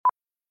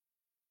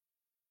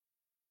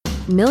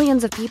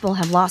Millions of people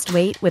have lost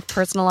weight with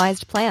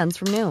personalized plans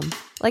from Noom.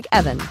 Like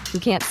Evan, who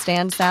can't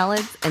stand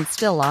salads and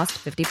still lost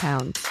 50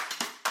 pounds.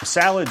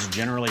 Salads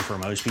generally for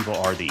most people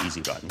are the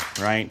easy button,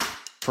 right?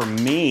 For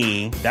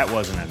me, that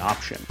wasn't an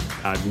option.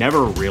 I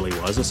never really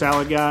was a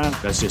salad guy.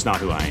 That's just not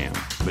who I am.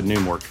 But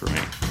Noom worked for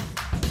me.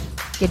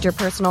 Get your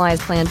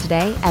personalized plan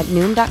today at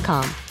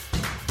Noom.com.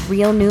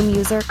 Real Noom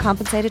user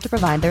compensated to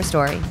provide their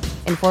story.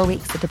 In 4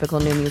 weeks, the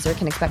typical Noom user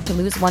can expect to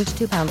lose 1 to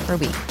 2 pounds per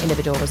week.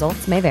 Individual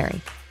results may vary.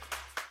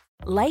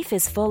 Life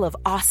is full of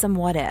awesome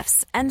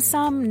what-ifs, and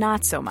some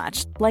not so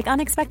much, like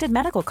unexpected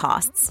medical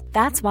costs.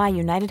 That's why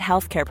United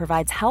Healthcare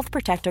provides Health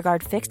Protector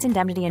Guard fixed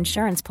indemnity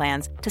insurance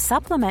plans to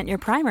supplement your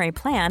primary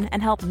plan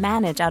and help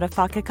manage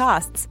out-of-pocket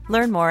costs.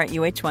 Learn more at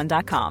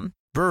uh1.com.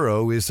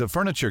 Burrow is a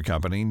furniture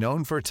company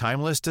known for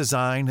timeless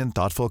design and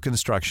thoughtful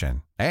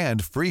construction,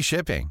 and free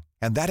shipping,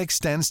 and that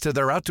extends to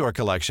their outdoor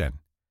collection.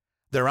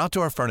 Their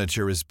outdoor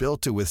furniture is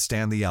built to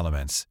withstand the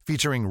elements,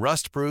 featuring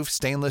rust-proof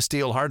stainless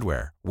steel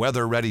hardware,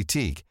 weather-ready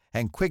teak,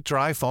 and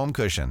quick-dry foam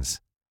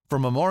cushions. For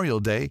Memorial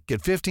Day,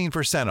 get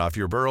 15% off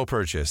your Burrow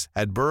purchase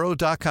at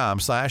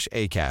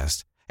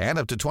burrow.com/acast, and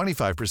up to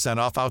 25%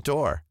 off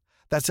outdoor.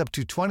 That's up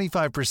to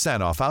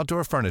 25% off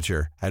outdoor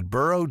furniture at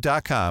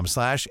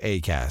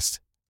burrow.com/acast.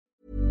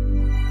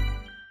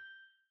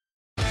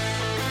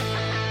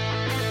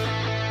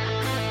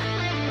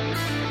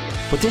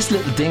 But this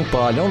little dink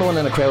ball, you know the one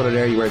in a crowded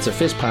area where it's a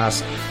fist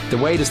pass, the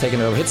weight is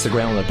taken over, hits the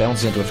ground and it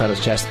bounces into a fella's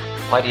chest.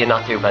 Why do you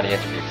not do many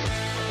interviews?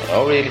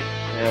 Oh, really?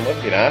 I'm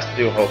not being asked to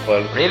do a whole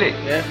while. Really?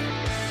 Yeah.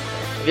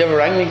 Have you ever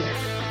rang me?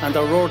 And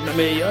they're roaring at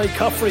me, "I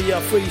Caffrey, you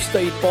free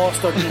state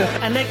bastard."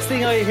 And next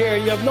thing I hear,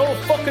 "You have no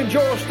fucking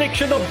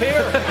jurisdiction up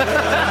here."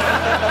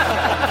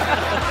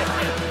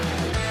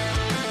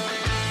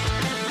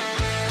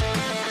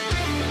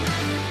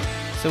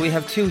 So we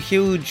have two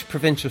huge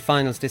provincial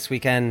finals this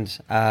weekend,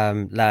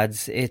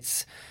 lads.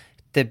 It's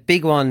the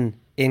big one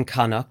in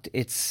Connacht.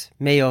 It's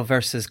Mayo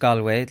versus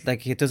Galway.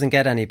 Like, it doesn't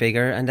get any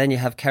bigger. And then you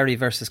have Kerry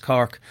versus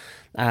Cork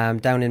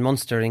down in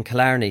Munster in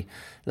Killarney.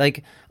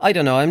 Like, I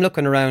don't know, I'm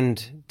looking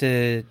around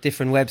the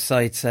different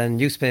websites and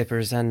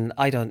newspapers and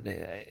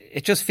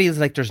it just feels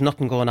like there's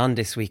nothing going on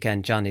this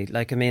weekend, Johnny.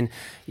 Like, I mean,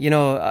 you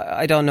know,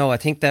 I don't know. I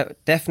think that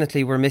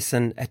definitely we're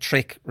missing a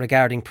trick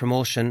regarding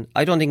promotion.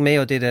 I don't think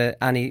Mayo did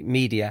any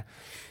media.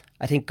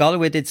 I think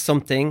Galway did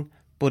something,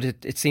 but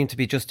it seemed to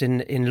be just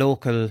in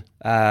local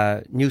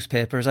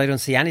newspapers. I don't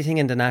see anything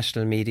in the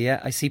national media.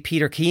 I see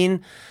Peter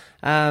Keane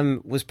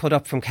was put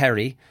up from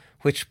Kerry,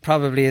 which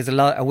probably is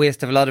a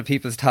waste of a lot of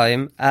people's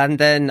time. And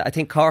then I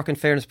think Cork, in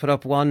fairness, put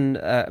up one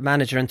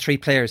manager and 3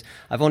 players.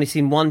 I've only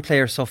seen one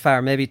player so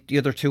far. Maybe the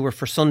other 2 were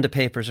for Sunday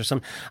papers or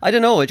something. I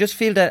don't know. I just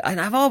feel that,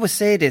 and I've always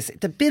said this,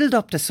 the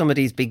build-up to some of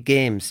these big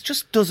games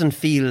just doesn't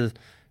feel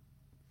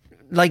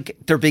like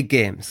they're big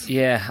games.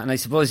 Yeah, and I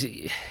suppose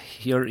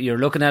you're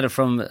looking at it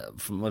from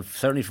well,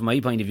 certainly from my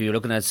point of view, you're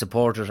looking at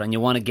supporters and you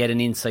want to get an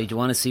insight, you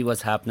want to see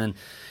what's happening,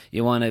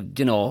 you want to,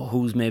 you know,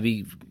 who's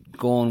maybe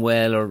going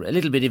well, or a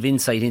little bit of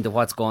insight into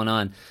what's going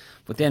on.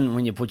 But then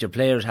when you put your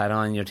player's hat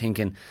on, you're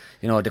thinking,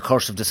 you know, the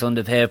curse of the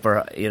Sunday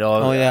paper, you know.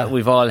 Oh, yeah.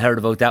 We've all heard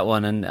about that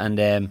one, and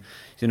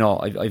you know,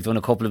 I've done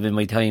a couple of in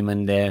my time,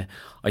 and I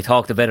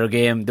talked a better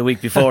game the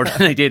week before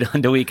than I did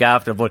on the week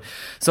after. But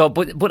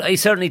I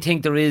certainly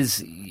think there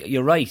is,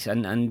 you're right,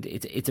 and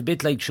it's a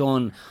bit like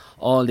showing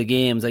all the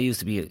games. I used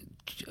to be a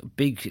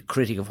big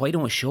critic of, why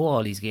don't we show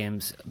all these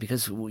games,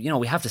 because, you know,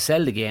 we have to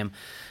sell the game,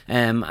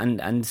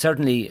 and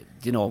certainly,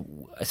 you know,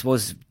 I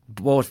suppose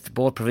both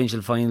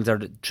provincial finals are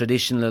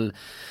traditional.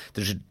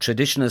 The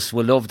traditionalists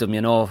will love them,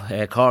 you know,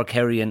 Cork,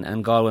 Kerry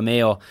and Galway,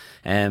 Mayo,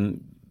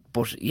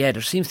 but yeah,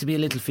 there seems to be a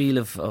little feel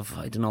of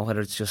I don't know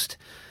whether it's just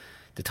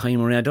the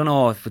time around. I don't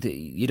know, but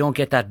you don't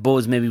get that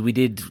buzz maybe we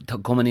did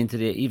coming into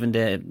even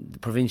the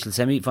provincial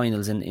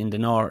semi-finals in the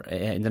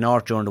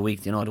north during the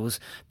week. You know, there was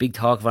big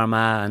talk of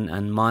Armagh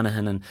and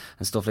Monaghan and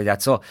stuff like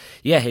that. So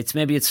yeah, it's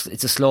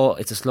a slow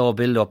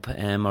build up,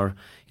 or,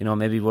 you know,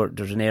 maybe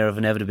there's an air of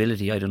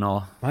inevitability. I don't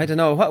know.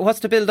 What's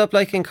the build up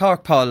like in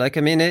Cork, Paul? Like,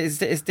 I mean, is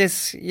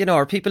this, you know,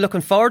 are people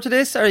looking forward to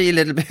this, or are you a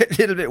little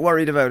bit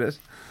worried about it?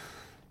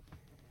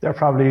 They're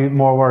probably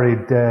more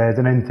worried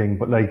than anything.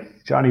 But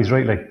like Johnny's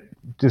right, like,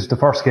 this is the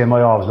first game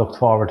I always looked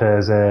forward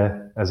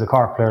to as a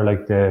Cork player,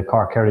 like the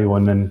Cork Kerry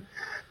one, and,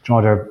 you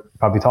know, they're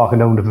probably talking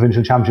down the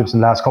provincial championships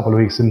in the last couple of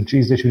weeks, and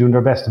geez, they should be doing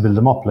their best to build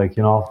them up, like,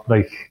 you know,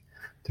 like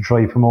to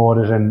try promote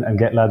it and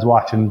get lads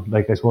watching.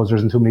 Like, I suppose there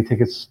isn't too many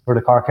tickets for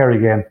the Cork Kerry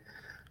game,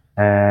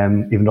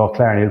 even though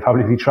Killarney will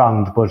probably be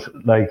thronged, but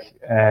like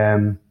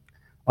I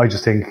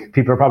just think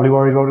people are probably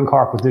worried about in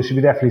Cork, but they should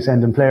be definitely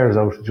sending players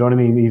out. Do you know what I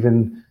mean?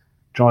 Even,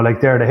 you know, like,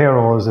 they're the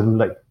heroes, and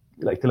like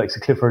the likes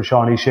of Clifford,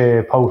 Sean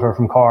Shea, Powter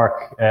from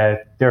Cork,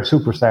 they're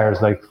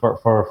superstars, like,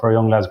 for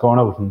young lads going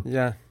out, and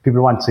yeah,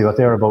 people want to see what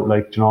they're about,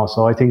 like, you know.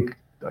 So I think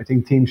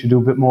teams should do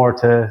a bit more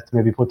to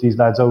maybe put these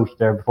lads out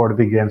there before the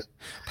big games.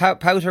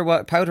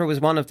 Powter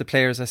was one of the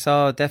players. I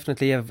saw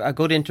definitely a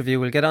good interview.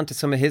 We'll get onto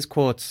some of his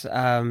quotes.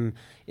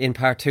 in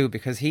part 2,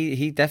 because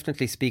he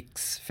definitely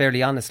speaks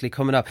fairly honestly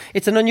coming up.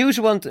 It's an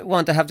unusual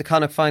one to have the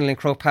Connacht final in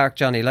Croke Park,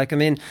 Johnny. Like, I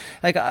mean,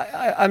 like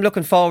I'm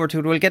looking forward to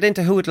it. We'll get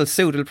into who it'll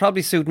suit. It'll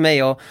probably suit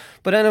Mayo.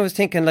 But then I was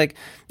thinking, like,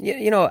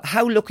 you know,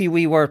 how lucky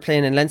we were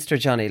playing in Leinster,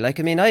 Johnny. Like,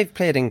 I mean, I've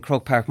played in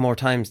Croke Park more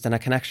times than I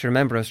can actually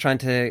remember. I was trying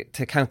to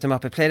count them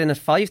up. I played in it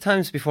 5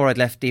 times before I'd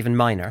left even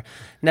minor.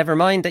 Never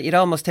mind that you'd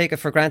almost take it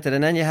for granted.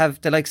 And then you have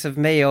the likes of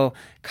Mayo,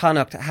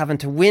 Connacht having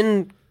to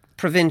win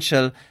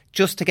provincial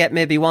just to get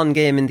maybe one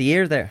game in the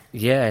year there.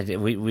 Yeah,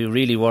 we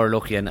really were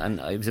lucky, and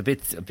I was a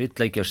bit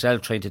like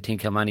yourself, trying to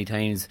think how many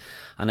times,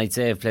 and I'd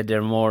say I've played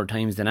there more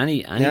times than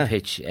any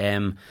pitch.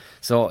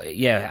 So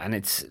yeah, and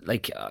it's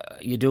like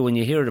you do when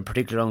you hear the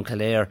particular on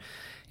Kildare,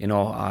 you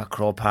know,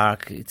 Croke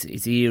Park,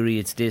 it's eerie,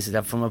 it's this, it's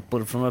that.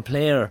 But from a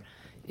player,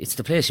 it's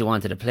the place you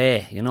wanted to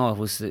play. You know, it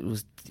was,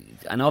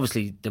 and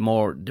obviously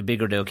the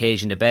bigger the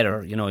occasion, the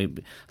better. You know, you're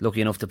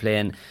lucky enough to play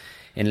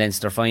in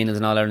Leinster finals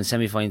and All-Ireland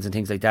semi-finals and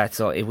things like that,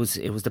 so it was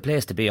the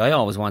place to be. I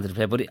always wanted to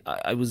play, but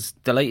I was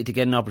delighted to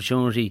get an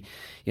opportunity.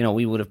 You know,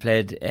 we would have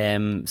played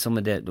we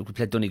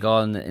played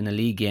Donegal in a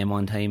league game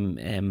one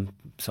time,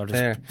 sort of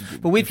there.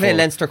 But we played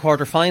Leinster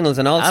quarter-finals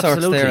and all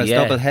sorts there as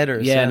double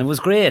headers. Yeah, and it was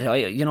great.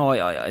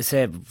 I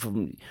say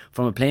from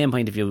a playing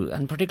point of view,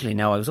 and particularly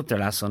now, I was up there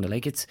last Sunday,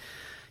 like, it's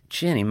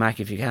Jenny Mac,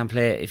 if you can't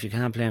play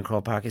in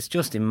Croke Park, it's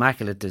just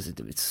immaculate.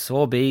 It's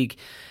so big.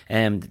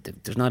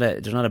 There's not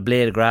a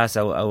blade of grass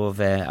out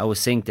of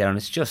sink there, and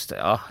it's just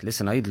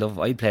listen, I'd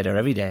play there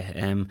every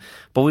day.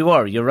 But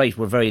you're right,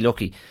 we're very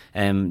lucky.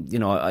 You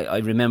know, I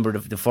remember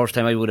the first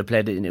time I would have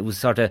played it was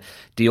sort of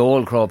the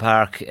old Croke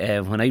Park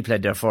when I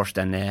played there first,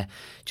 and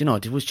you know,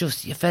 it was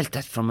just, you felt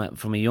that from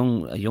a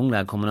young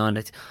lad coming on,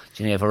 that,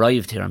 you know, I've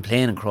arrived here and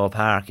playing in Croke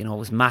Park. You know, it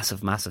was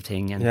massive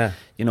thing, and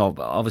you know,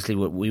 obviously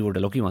we were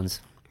the lucky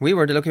ones. We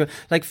were the lucky one.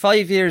 Like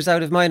 5 years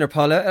out of minor,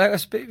 Paul.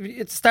 At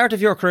the start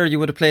of your career, you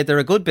would have played there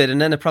a good bit,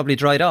 and then it probably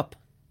dried up.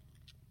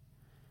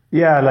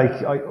 Yeah, like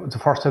the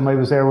first time I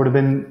was there would have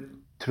been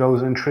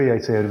 2003.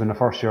 I'd say it would have been the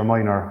first year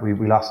minor. We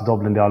lost to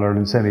Dublin the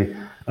All-Ireland semi.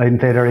 I didn't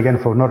play there again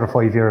for another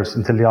 5 years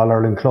until the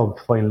All-Ireland club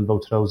final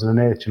about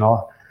 2008. You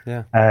know,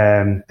 yeah.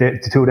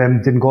 The two of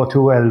them didn't go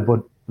too well,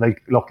 but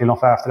like lucky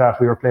enough after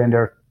that, we were playing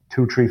there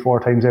 2, 3,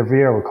 4 times every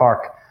year with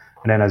Cork,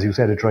 and then, as you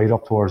said, it dried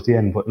up towards the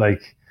end. But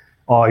like,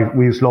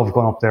 we used to love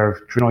going up there.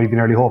 You know, you've been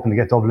nearly hoping to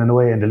get Dublin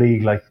away in the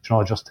league, like, you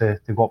know, just to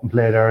go up and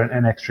play there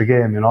an extra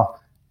game. You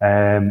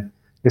know,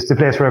 it's the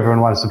place where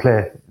everyone wants to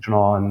play. You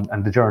know,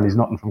 and the journey's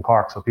nothing from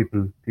Cork, so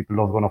people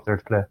love going up there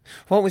to play.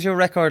 What was your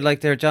record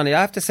like there, Johnny?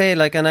 I have to say,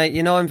 like, and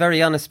I'm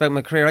very honest about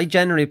my career. I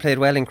generally played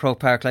well in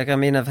Croke Park. Like, I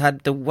mean, I've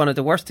had one of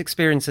the worst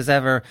experiences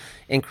ever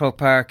in Croke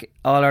Park.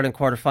 All-Ireland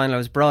quarter-final. I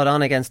was brought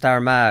on against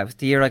Armagh. It was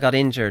the year I got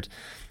injured.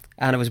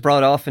 And I was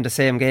brought off in the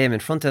same game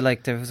in front of,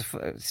 like, it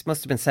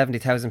must have been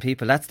 70,000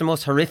 people. That's the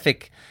most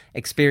horrific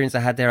experience I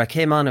had there. I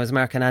came on, I was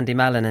marking Andy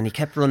Mallon, and he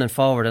kept running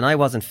forward, and I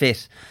wasn't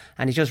fit.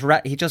 And he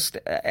just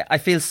I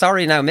feel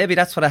sorry now. Maybe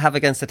that's what I have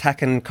against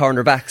attacking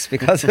cornerbacks,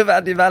 because of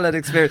Andy Mallon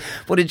experience.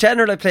 But in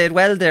general, I played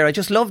well there. I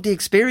just loved the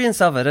experience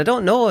of it. I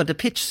don't know, the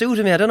pitch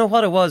suited me. I don't know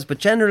what it was, but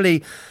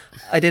generally,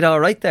 I did all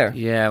right there.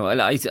 Yeah,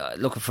 well,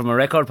 look, from a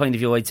record point of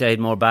view, I'd say I had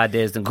more bad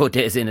days than good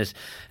days in it,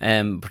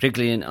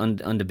 particularly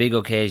on the big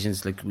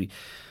occasions. Like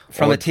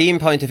from a team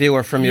point of view,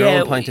 or from your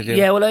own point of view?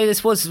 Yeah, well, I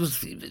suppose it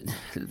was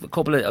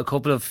a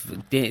couple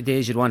of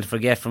days you'd want to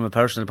forget from a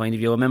personal point of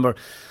view. I remember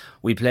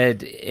we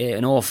played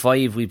in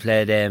 2005. We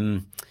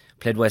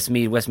played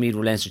Westmeath. Westmeath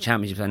were Leinster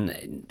championships, and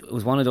it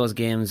was one of those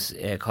games,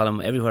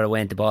 Colin, everywhere I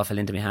went, the ball fell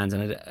into my hands,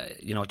 and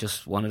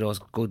just one of those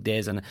good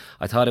days. And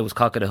I thought I was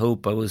cock of the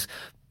hoop. I was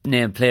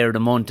named player of the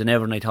month and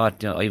everything. I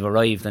thought, I've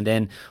arrived. And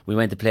then we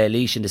went to play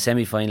Laois in the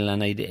semi-final,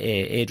 and I had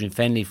Adrian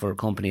Fenley for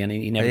company, and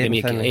he never gave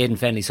me Aidan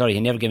Fenley, sorry, he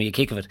never gave me a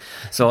kick of it.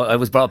 So I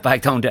was brought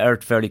back down to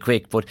earth fairly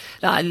quick. But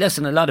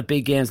listen, a lot of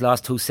big games,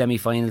 lost 2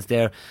 semi-finals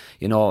there,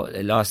 you know,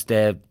 lost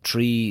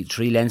 3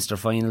 Leinster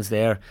finals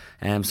there.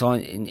 So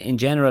in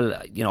general,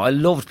 you know, I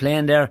loved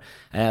playing there.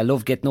 I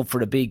loved getting up for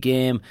the big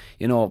game.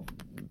 You know,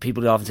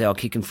 people often say,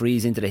 kicking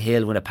frees into the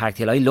hill with a packed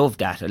hill. I loved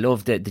that. I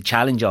loved the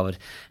challenge of it.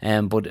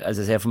 But as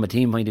I say, from a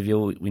team point of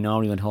view, we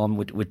normally went home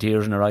with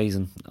tears in our eyes.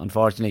 And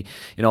unfortunately,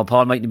 you know,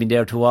 Paul mightn't have been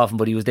there too often,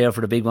 but he was there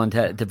for the big one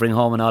to bring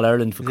home an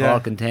All-Ireland for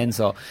Cork and 10.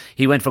 So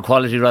he went for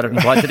quality rather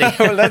than quantity.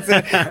 Well, that's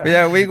it.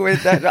 Yeah,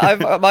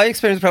 my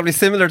experience is probably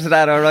similar to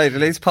that, all right. At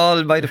least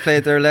Paul might have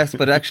played there less,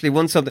 but actually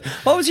won something.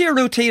 What was your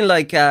routine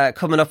like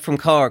coming up from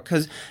Cork?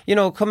 Because, you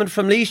know, coming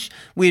from Laois,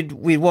 we'd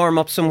warm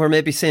up somewhere,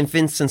 maybe St.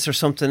 Vincent's or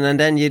something, and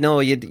then, you know,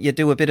 you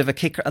do a bit of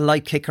a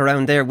light kick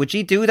around there. Would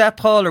you do that,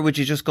 Paul, or would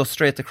you just go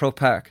straight to Croke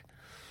Park?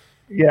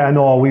 Yeah,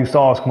 no, we used to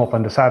always come up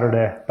on the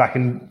Saturday. Back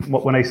in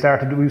when I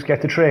started, we used to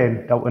get the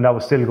train, when that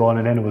was still going,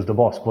 and then it was the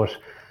bus. But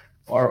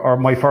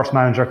my first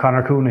manager,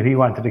 Conor Coonan, he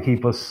wanted to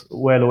keep us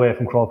well away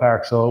from Croke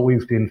Park, so we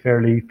used to be in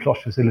fairly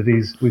plush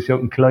facilities. We used to be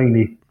out in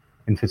Killarney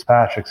in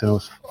Fitzpatrick's, and it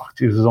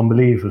was an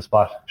unbelievable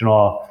spot. You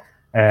know,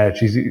 they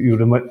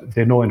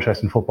had no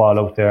interest in football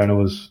out there, and it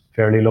was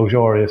fairly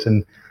luxurious.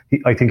 And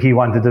I think he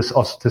wanted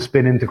us to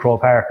spin into Croke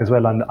Park as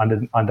well on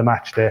the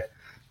match day.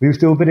 We used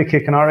to do a bit of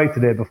kicking all right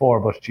the day before,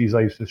 but geez,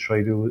 I used to try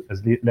to do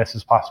as less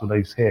as possible. I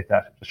used to hate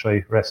that, just try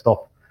to rest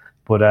up.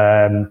 But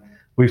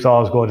we used to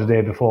always go the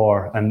day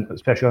before, and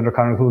especially under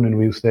Conor Coonan,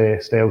 we used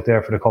to stay out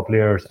there for a couple of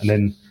years, and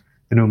then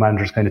the new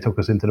managers kind of took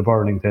us into the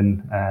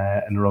Burlington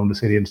and around the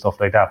city and stuff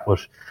like that.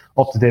 But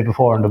up the day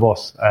before on the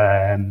bus,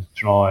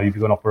 you'd be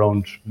going up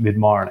around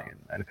mid-morning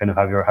and kind of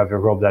have your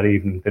grub that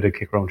evening, bit of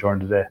kick around during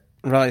the day.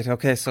 Right,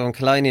 okay, so in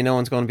Killarney no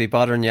one's going to be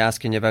bothering you,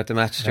 asking you about the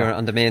match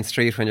on the main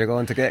street when you're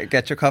going to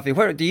get your coffee.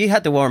 Where do you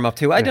had to warm up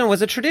to? I don't know,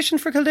 was it tradition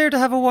for Kildare to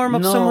have a warm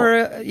up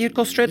somewhere? You'd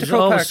go straight to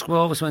Croke Park? We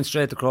always went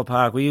straight to Croke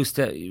Park. We used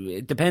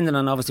to, depending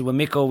on obviously when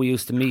Micko, we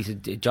used to meet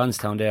at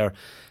Johnstown there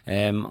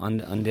on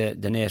the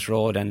Naas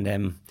Road,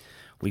 and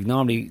we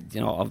normally,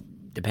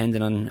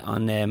 depending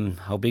on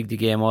how big the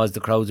game was, the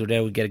crowds were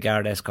there, we'd get a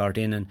guard escort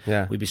in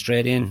and we'd be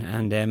straight in,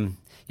 and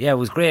it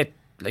was great.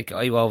 Like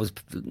I always,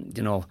 I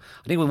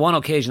think with one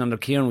occasion under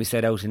Kieran we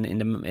stayed out in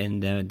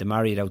the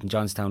Marriott out in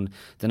Johnstown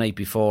the night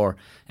before,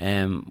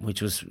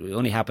 which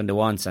only happened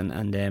once,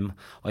 and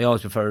I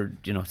always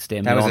preferred to stay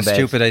in my own bed. That was a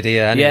stupid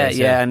idea. Anyways,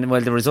 and well,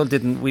 the result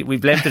didn't. We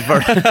blamed it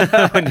for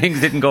when things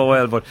didn't go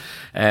well, but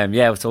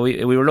so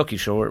we were lucky.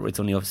 Sure, it's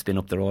only been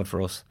up the road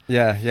for us.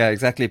 Yeah,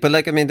 exactly. But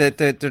like, I mean,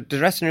 the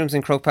dressing rooms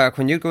in Croke Park.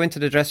 When you go into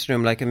the dressing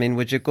room, like, I mean,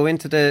 would you go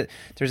into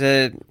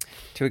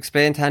to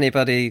explain to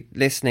anybody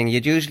listening,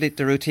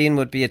 the routine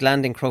would be at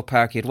landing Croke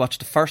Park, you'd watch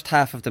the first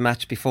half of the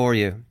match before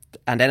you,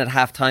 and then at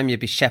half time you'd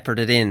be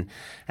shepherded in,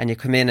 and you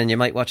come in and you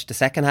might watch the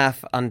second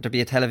half, and there'd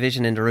be a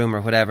television in the room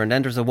or whatever, and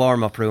then there's a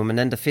warm-up room, and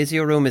then the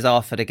physio room is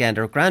off it again.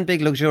 They're grand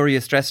big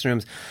luxurious dressing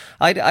rooms.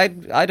 I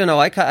don't know,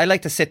 I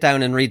like to sit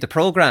down and read the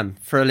programme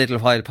for a little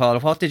while. Paul,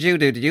 what did you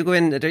do? Did you go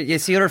in, you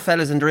see other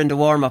fellas and they're in the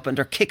warm-up and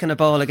they're kicking a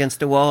ball against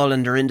the wall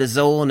and they're in the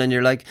zone and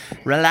you're like,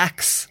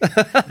 relax.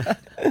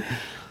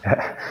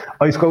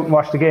 I used to go out and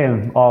watch the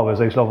game always.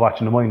 I used to love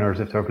watching the minors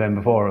if they were playing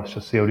before us,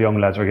 just to see how the young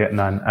lads were getting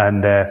on.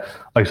 And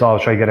I used to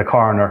always try to get a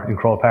corner in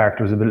Croke Park.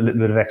 There was a little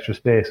bit of extra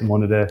space in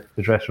one of the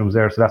dressing rooms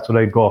there, so that's what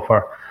I'd go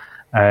for.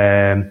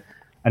 And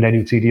then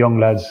you'd see the young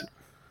lads,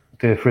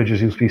 the fridges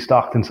used to be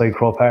stocked inside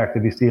Croke Park.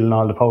 They'd be stealing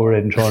all the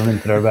Powerade and throwing them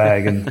into their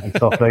bag and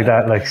stuff like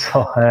that. Like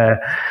so.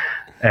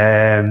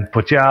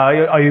 But yeah,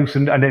 I used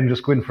to, and then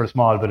just go in for a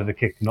small bit of a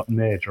kick, nothing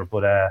major.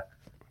 But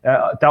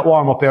that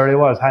warm-up area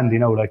was handy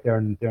now, like they're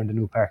in the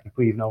new Park in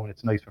Queeve now, and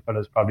it's nice for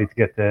fellas probably to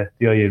get the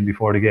eye in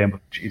before the game,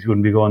 but geez, you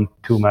wouldn't be going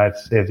too mad,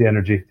 save the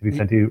energy, to be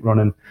plenty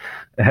running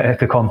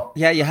to come.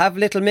 Yeah, you have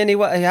little mini, you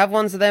have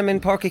ones of them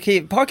in Páirc Uí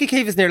Chaoimh. Páirc Uí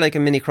Chaoimh is near like a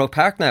mini Croke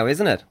Park now,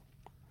 isn't it?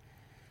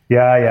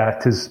 Yeah,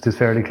 tis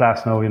fairly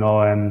class now,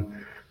 and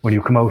when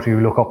you come out and you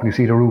look up and you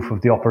see the roof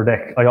of the upper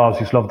deck, I always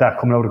used to love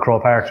that coming out of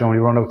Croke Park, when you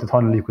run out the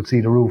tunnel you could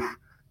see the roof,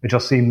 it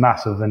just seemed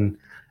massive, and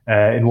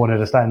in one of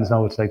the stands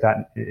now it's like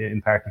that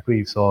in Páirc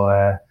Uí Chaoimh,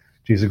 so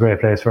it's a great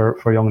place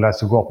for young lads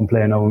to grow up and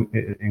play now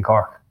in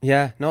Cork.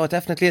 Yeah, no,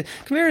 definitely.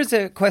 Come here, is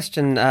a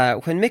question.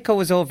 When Micko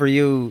was over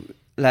you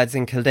lads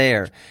in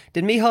Kildare,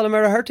 did Micheál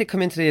O'Meara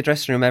come into the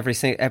dressing room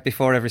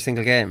before every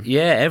single game?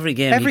 Yeah, every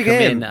game he'd come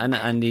in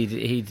and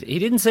he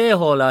didn't say a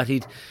whole lot.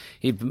 He'd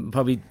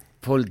probably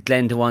pull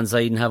Glenn to one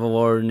side and have a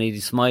word, and he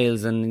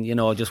smiles and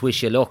just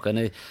wish you luck,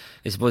 and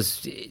I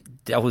suppose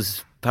that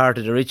was part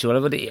of the ritual.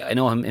 I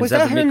know him. Was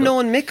that him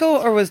knowing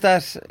Micko, or was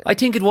that? I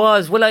think it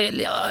was. Well,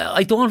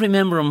 I don't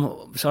remember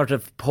him sort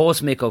of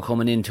post Micko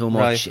coming in too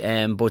much,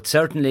 right. But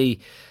certainly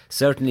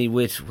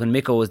with when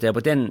Micko was there.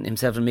 But then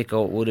himself and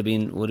Micko would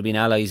have been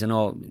allies.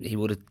 He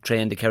would have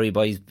trained the Kerry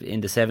boys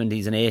in the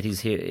 70s and 80s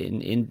here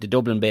in the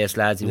Dublin-based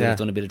lads. He would have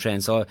done a bit of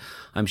training, so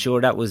I'm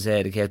sure that was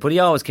the case. But he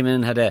always came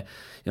in and had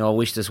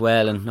wished us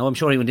well, and I'm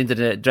sure he went into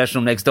the dressing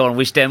room next door and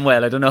wished them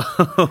well. I don't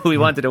know. We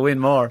wanted to win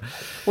more.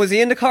 Was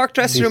he in the Cork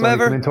dressing room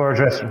ever? Into our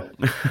dressing room.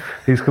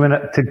 He's come in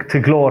to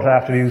gloat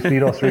after he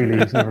beat us. Really,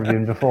 he's never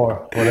been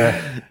before. But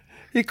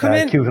he'd come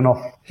in. Cute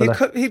enough.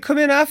 He'd come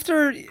in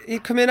after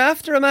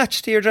a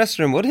match to your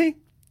dressing room, would he?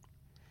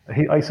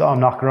 I saw him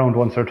knock around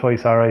once or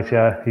twice. All right,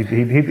 yeah. He'd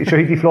be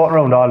floating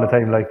around all the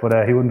time,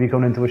 but he wouldn't be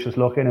coming in to wish us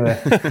luck anyway.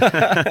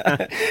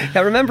 I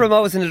remember him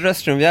always in the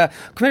dressing room. Yeah,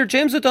 come here,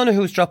 James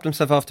O'Donoghue's dropped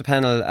himself off the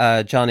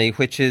panel, Johnny,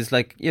 which is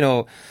like,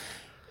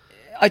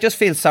 I just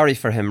feel sorry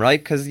for him, right?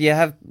 Because you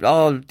have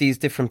all these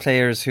different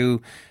players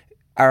who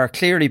are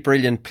clearly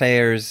brilliant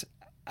players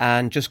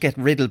and just get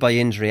riddled by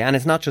injury, and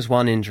it's not just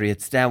one injury,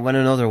 it's down when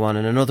another one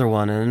and another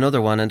one and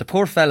another one, and the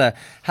poor fella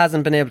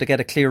hasn't been able to get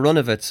a clear run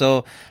of it.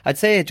 So I'd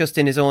say just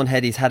in his own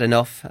head he's had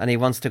enough and he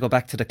wants to go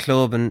back to the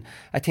club, and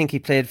I think he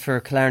played for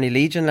Killarney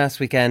Legion last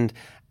weekend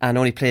and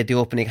only played the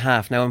opening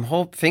half. Now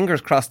I'm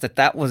fingers crossed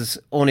that was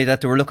only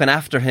that they were looking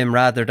after him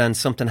rather than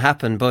something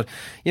happened, but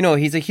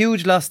he's a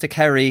huge loss to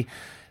Kerry.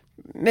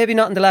 Maybe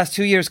not in the last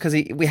 2 years because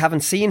we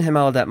haven't seen him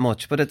all that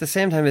much, but at the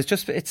same time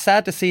it's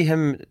sad to see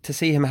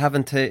him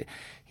having to.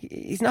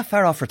 he's not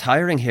far off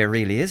retiring here,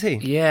 really, is he?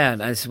 Yeah,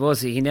 and I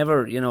suppose he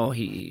never,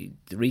 he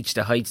reached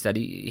the heights that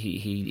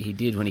he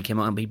did when he came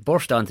on. But he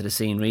burst onto the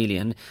scene, really,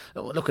 and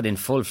look at in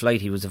full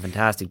flight. He was a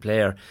fantastic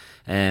player.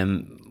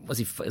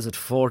 Is it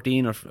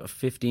 14 or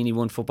 15? He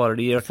won Footballer of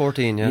the Year.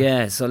 14, yeah.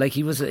 Yeah, so like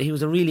he was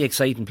a really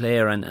exciting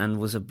player and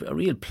was a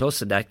real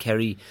plus of that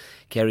Kerry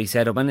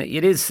setup. And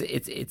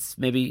it's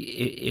maybe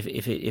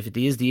if it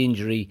is the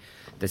injury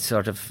that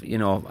sort of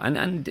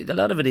and a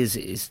lot of it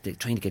is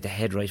trying to get the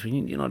head right.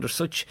 There's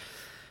such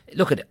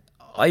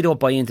I don't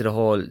buy into the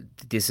whole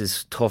this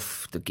is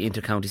tough, the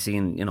inter-county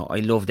scene. I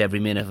loved every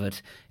minute of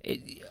it.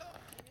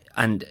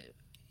 And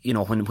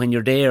when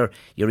you're there,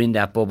 you're in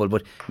that bubble.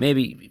 But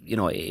maybe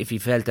if he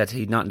felt that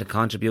he'd not to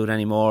contribute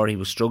anymore, he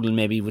was struggling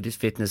maybe with his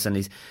fitness,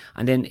 and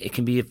then it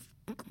can be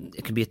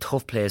a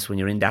tough place when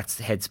you're in that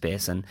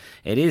headspace. And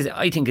it is.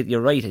 I think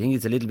you're right. I think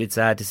it's a little bit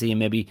sad to see him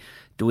maybe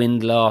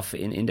dwindle off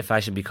in the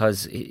fashion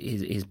because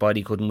his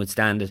body couldn't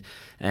withstand it.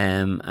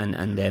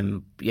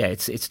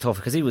 It's tough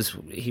because he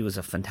was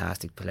a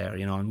fantastic player,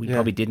 and we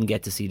probably didn't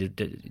get to see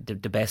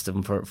the best of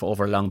him for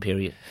over a long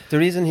period. The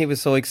reason he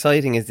was so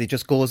exciting is he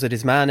just goes at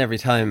his man every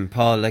time,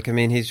 Paul.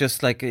 He's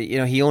just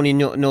he only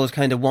knows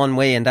kind of one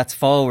way, and that's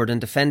forward, and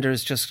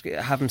defenders just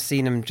haven't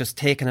seen him just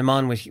taking him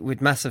on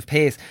with massive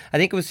pace. I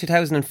think it was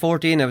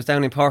 2014, I was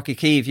down in Páirc Uí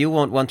Chaoimh. You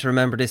won't want to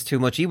remember this too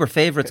much. You were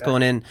favourites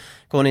going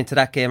into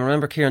that game. I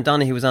remember Kieran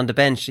Donaghy was on the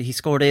bench. He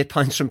scored 8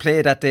 points from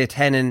play that day,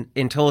 10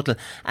 in total,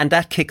 and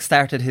that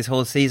kick-started his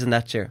whole season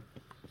that year.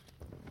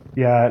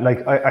 Yeah,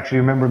 I actually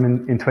remember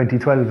him in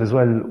 2012 as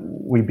well.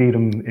 We beat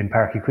him in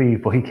Páirc Uí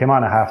Chaoimh, but he came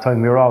on at half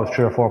time. We were always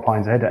 3 or 4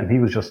 points ahead, and he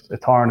was just a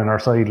thorn in our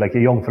side, like a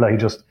young fella. He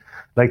just,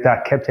 like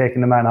that, kept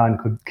taking the man on,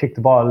 could kick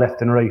the ball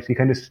left and right. He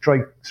kind of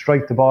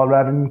strike the ball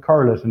rather than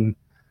curl it, and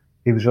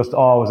he was just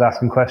always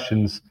asking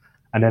questions.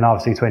 And then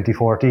obviously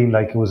 2014,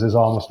 it was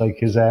almost like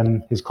his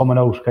coming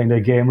out kind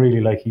of game,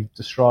 really. He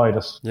destroyed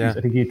us. Yeah.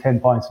 I think he had 10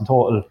 points in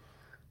total.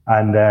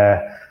 And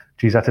at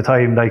the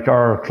time,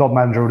 our club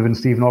manager would have been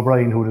Stephen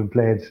O'Brien, who would have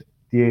played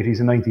the 80s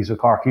and 90s with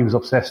Cork. He was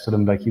obsessed with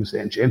him. He was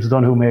saying, James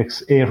Dunn,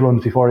 makes 8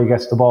 runs before he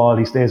gets the ball.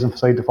 He stays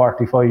inside the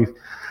 45,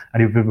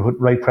 and he would put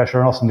right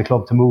pressure on us in the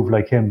club to move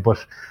like him.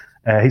 But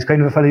he's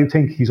kind of a fella you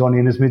think he's only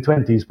in his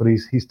mid-20s, but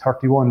he's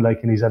 31,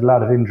 and he's had a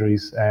lot of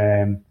injuries.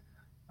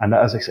 And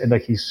as I said,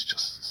 he's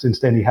just, since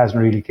then he hasn't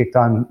really kicked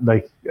on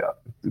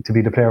to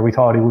be the player we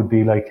thought he would be.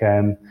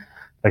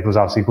 It was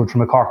obviously good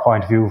from a Cork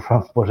point of view,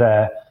 but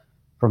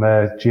from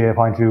a GA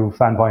point of view,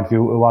 fan point of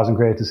view, it wasn't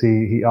great to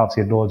see. He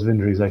obviously had loads of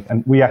injuries.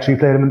 And we actually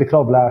played him in the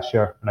club last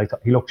year, and I thought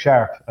he looked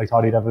sharp. I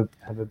thought he'd have a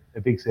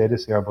big say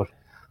this year, but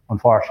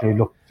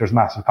unfortunately, there's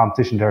massive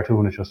competition there too,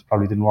 and it just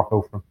probably didn't work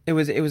out for him. It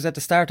was at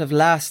the start of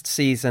last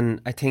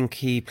season. I think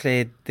he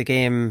played the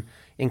game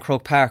in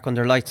Croke Park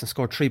under lights and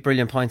scored 3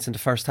 brilliant points in the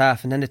first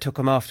half, and then they took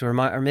him off or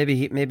maybe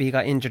he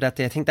got injured that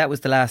day. I think that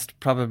was the last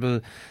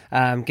probable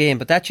game.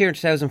 But that year in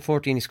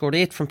 2014, he scored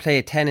 8 from play,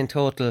 10 in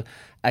total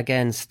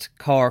against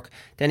Cork.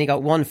 Then he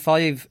got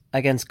 1-5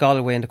 against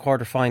Galway in the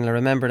quarter-final. I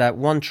remember that.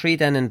 1-3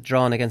 then in the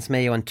drawn against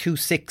Mayo, and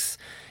 2-6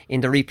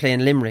 in the replay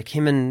in Limerick.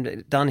 Him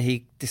and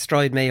Donaghy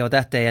destroyed Mayo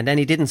that day, and then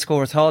he didn't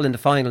score at all in the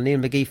final. Neil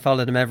McGee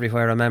followed him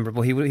everywhere, I remember,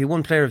 but he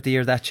won Player of the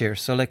Year that year.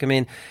 So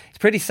it's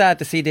pretty sad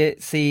to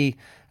see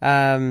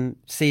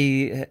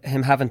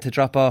him having to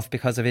drop off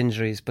because of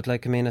injuries. But I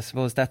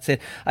suppose that's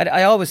it.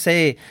 I always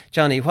say,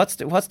 Johnny, what's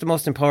the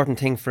most important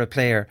thing for a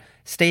player?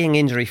 Staying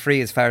injury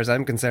free, as far as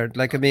I'm concerned.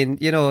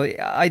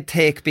 I'd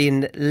take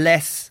being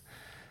less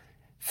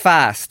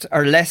fast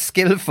or less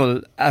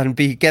skillful and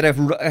get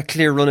a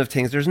clear run of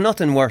things. There's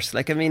nothing worse.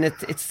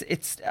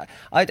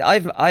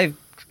 I've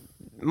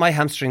my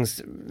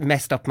hamstrings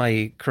messed up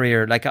my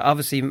career.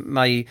 Obviously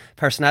my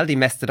personality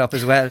messed it up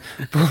as well,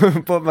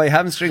 but my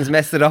hamstrings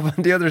messed it up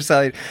on the other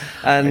side.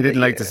 And I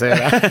didn't like to say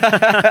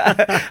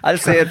that. I'll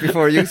say it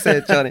before you say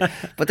it, Johnny.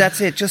 But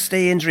that's it. Just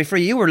stay injury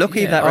free. You were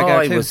lucky in that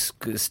regard too. I was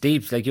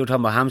steeped. You were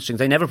talking about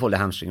hamstrings. I never pulled a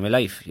hamstring in my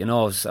life. I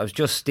was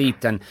just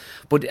steeped.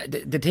 But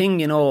the thing,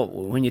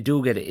 when you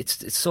do get it,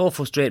 it's so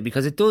frustrating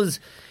because it does.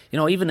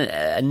 Even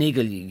a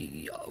niggle.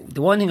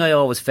 The one thing I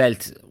always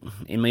felt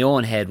in my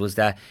own head was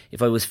that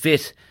if I was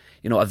fit,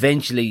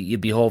 eventually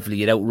you'd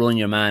outrun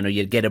your man or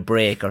you'd get a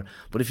break.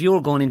 But if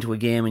you're going into a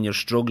game and you're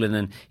struggling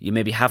and you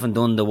maybe haven't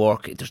done the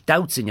work, there's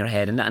doubts in your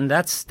head, and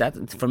that's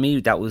for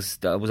me. That was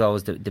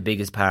always the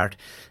biggest part.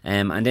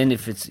 And then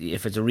if it's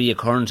a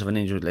reoccurrence of an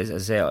injury, as I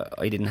say,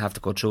 I didn't have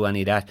to go through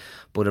any of that.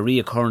 But a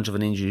reoccurrence of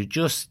an injury, you're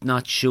just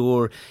not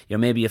sure. You're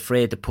maybe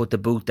afraid to put the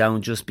boot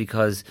down just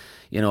because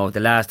the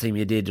last time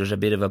you did, there's a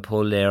bit of a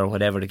pull there or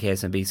whatever the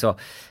case may be. So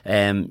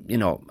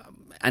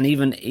and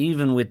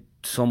even with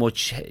so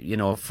much,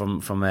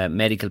 from a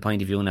medical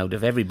point of view now,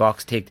 they've every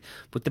box ticked,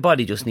 but the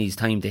body just needs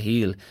time to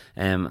heal.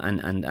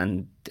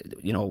 And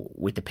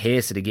with the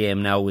pace of the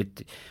game now,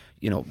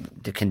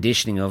 the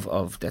conditioning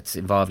of that's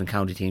involved in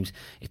county teams,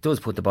 it does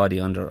put the body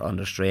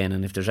under strain.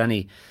 And if there's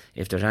any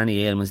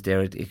ailments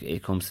there,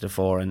 it comes to the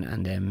fore.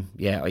 And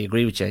I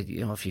agree with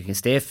you. If you can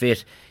stay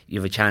fit, you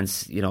have a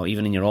chance.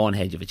 Even in your own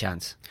head, you have a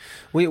chance.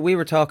 We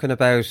were talking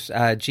about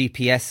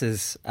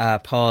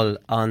GPSs, Paul,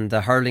 on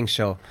the hurling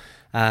show,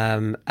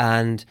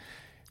 and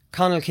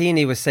Conal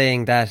Keeney was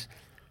saying that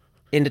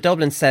in the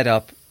Dublin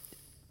setup,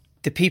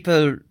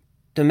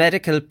 the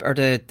medical, or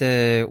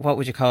the what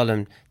would you call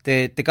them?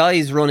 The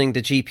guys running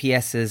the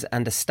GPSs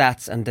and the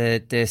stats and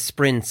the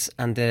sprints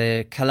and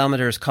the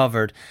kilometres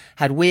covered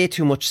had way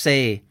too much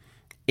say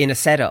in a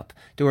setup.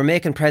 They were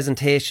making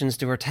presentations,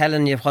 they were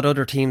telling you what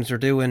other teams were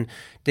doing,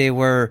 they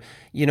were,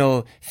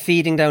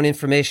 feeding down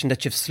information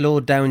that you've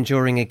slowed down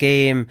during a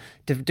game,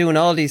 they're doing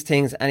all these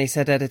things. And he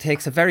said that it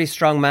takes a very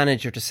strong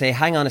manager to say,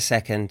 hang on a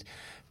second,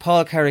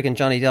 Paul Kerrigan,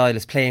 Johnny Doyle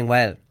is playing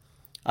well.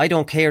 I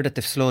don't care that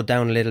they've slowed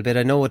down a little bit.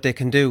 I know what they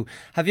can do.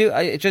 Have you?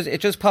 It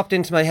just popped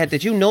into my head.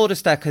 Did you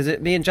notice that? Because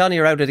me and Johnny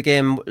are out of the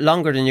game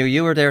longer than you.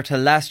 You were there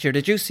till last year.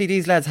 Did you see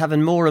these lads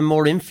having more and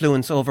more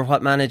influence over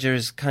what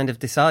managers kind of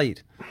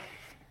decide?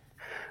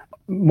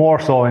 More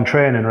so in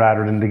training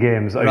rather than the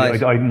games.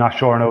 Right. I'm not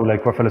sure now,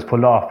 where fellas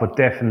pulled off, but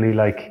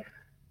definitely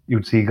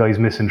you'd see guys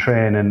missing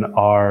training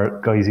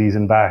or guys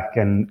easing back,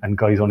 and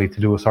guys only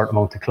to do a certain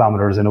amount of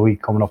kilometres in a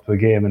week coming up to a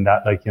game and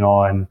that,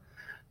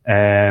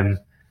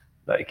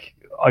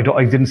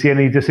 I didn't see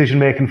any decision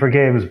making for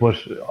games, but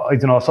I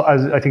don't know. So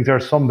I think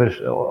there's some bit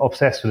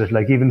obsessed with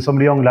it. Even some of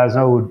the young lads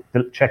now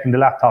checking the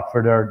laptop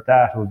for their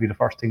data would be the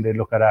first thing they'd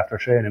look at after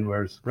training.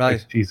 Whereas,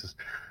 Jesus,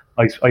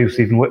 I used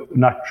to even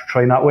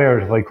try not wear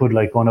it if I could,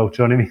 going out.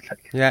 Do you know what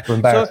I mean? For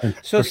embarrassment.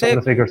 So say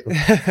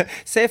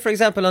for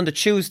example on the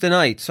Tuesday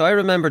night. So I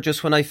remember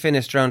just when I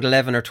finished around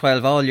 11 or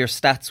 12, all your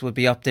stats would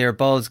be up there,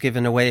 balls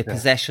given away,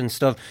 possession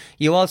stuff.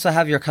 You also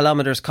have your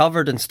kilometres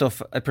covered and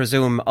stuff, I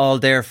presume, all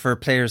there for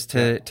players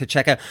to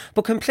check out.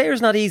 But can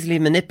players not easily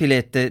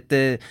manipulate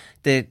the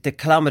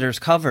kilometres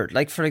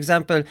covered? For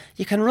example,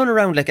 you can run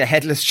around like a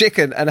headless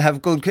chicken and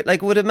have good...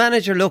 would a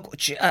manager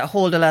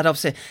hold a lad up,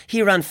 say,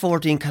 he ran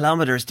 14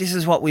 kilometres, this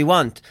is what we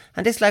want,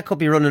 and this lad could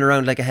be running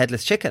around like a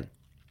headless chicken?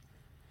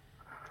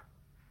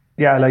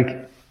 Yeah,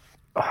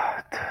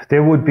 they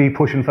would be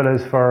pushing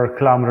fellas for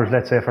kilometres,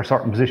 let's say, for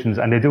certain positions,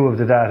 and they do have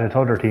the data to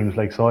other teams.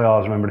 So I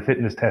always remember the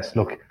fitness test.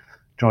 Looking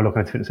at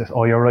the fitness test,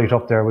 you're right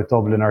up there with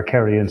Dublin or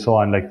Kerry and so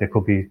on. They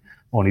could be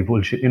only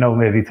bullshit,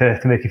 maybe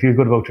to make you feel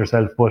good about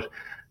yourself. But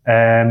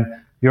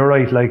you're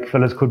right,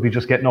 fellas could be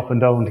just getting up and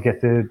down to get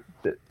the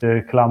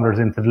kilometres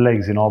into the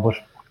legs, but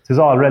it's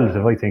all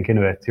relative, I think,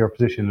 anyway, to your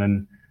position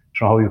and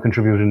how you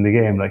contribute in the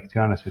game, to be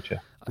honest with you.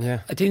 Yeah,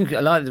 I think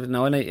a lot of it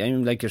now, and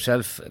I'm like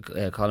yourself,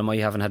 Colin, I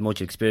haven't had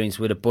much experience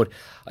with it, but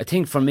I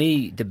think for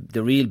me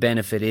the real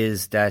benefit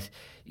is that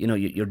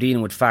you're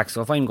dealing with facts.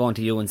 So if I'm going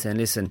to you and saying,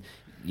 listen,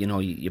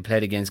 you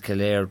played against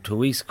Kildare 2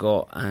 weeks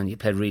ago and you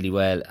played really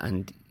well,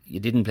 and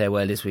you didn't play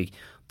well this week,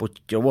 but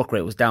your work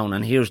rate was down,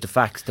 and here's the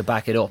facts to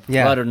back it up,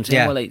 rather than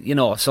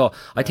saying, so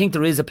I think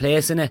there is a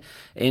place in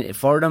it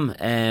for them.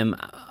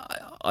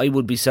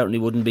 I certainly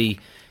wouldn't be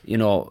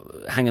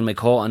hanging my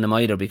coat on them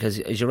either, because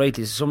as you're right,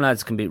 some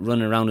lads can be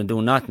running around and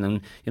doing nothing,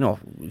 and you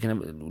can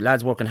have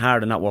lads working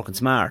hard and not working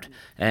smart.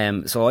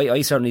 So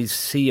I certainly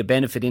see a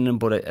benefit in them,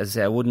 but as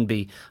I wouldn't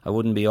be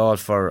all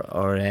for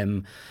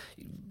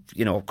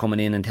coming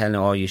in and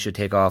telling, you should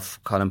take off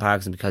Colin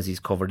Parkinson because he's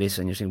covered this,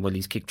 and you're saying, well,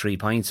 he's kicked 3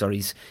 points, or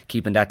he's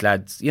keeping that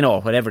lad,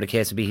 whatever the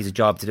case would be, he's a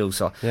job to do.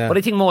 So, but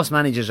I think most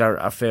managers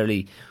are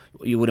fairly,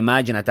 you would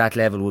imagine at that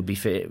level, would be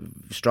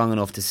strong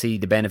enough to see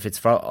the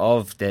benefits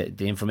of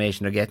the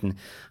information they're getting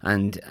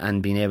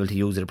and being able to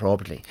use it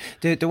appropriately.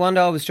 The one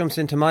that always jumps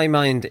into my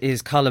mind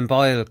is Colin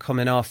Boyle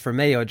coming off for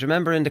Mayo. Do you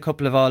remember in the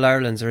couple of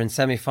All-Irelands or in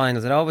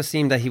semi-finals, it always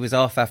seemed that he was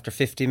off after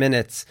 50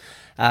 minutes.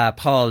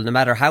 Paul, no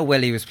matter how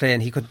well he was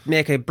playing, he could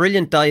make a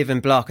brilliant dive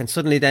and block, and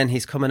suddenly then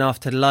he's coming off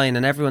to the line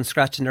and everyone's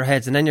scratching their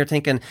heads, and then you're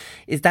thinking,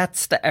 is that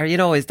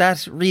is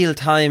that real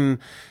time?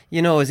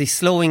 Is he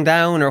slowing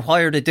down, or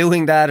why are they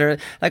doing that? Or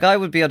I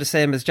would be the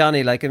same as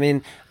Johnny.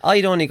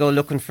 I'd only go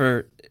looking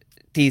for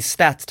these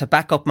stats to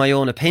back up my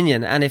own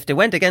opinion, and if they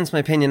went against my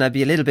opinion, I'd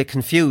be a little bit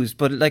confused.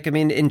 But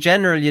in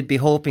general, you'd be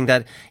hoping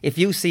that if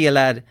you see a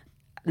lad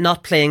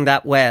not playing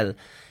that well,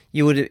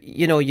 you would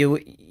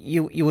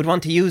you would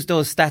want to use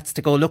those stats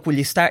to go, look, will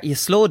you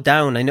slow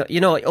down? I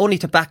know, only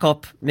to back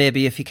up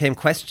maybe if he came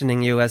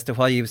questioning you as to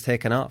why he was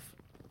taken off.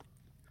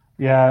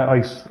 Yeah,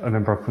 I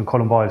remember when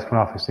Colin Boyle's coming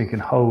off, I was thinking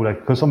how,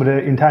 because some of the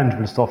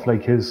intangible stuff,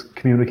 like his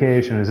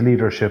communication, his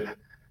leadership,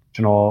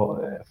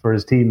 for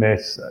his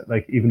teammates,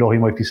 even though he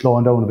might be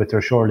slowing down a bit,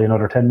 there's surely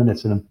another 10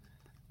 minutes in him.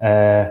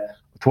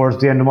 Towards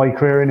the end of my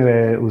career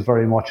anyway, it was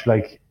very much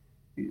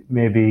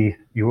maybe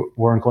you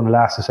weren't going to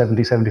last the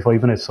 70,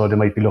 75 minutes, so they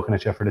might be looking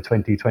at you for the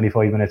 20,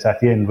 25 minutes at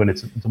the end when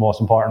it's the most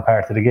important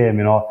part of the game,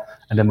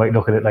 and they might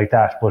look at it like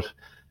that. But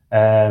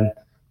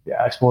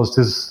I suppose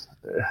this,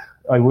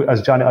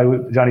 as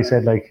Johnny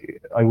said,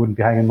 I wouldn't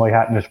be hanging my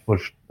hat in it,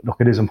 but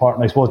look, it is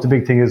important. I suppose the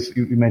big thing is,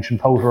 you mentioned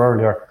Powder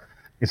earlier,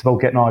 it's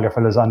about getting all your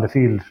fellas on the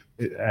field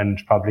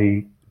and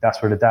probably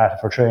that's where the data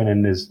for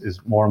training is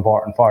more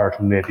important for it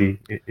than maybe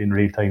in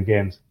real time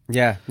games.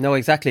 Yeah, no,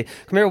 exactly.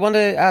 Come here, I want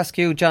to ask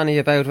you, Johnny,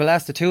 we'll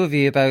ask the two of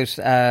you about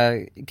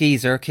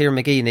Geezer, Kieran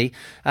McGeeney.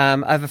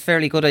 I have a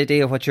fairly good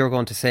idea what you're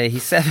going to say.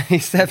 He's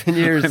 7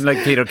 years. I'm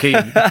like Peter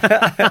Keane.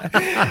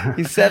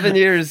 He's 7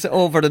 years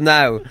over them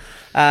now.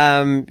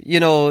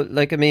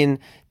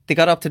 They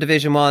got up to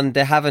Division 1.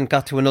 They haven't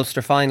got to an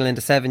Ulster final in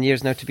the 7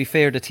 years. Now, to be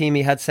fair, the team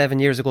he had 7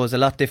 years ago is a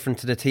lot different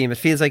to the team. It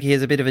feels like he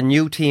has a bit of a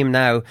new team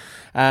now.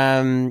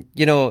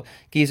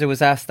 Geezer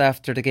was asked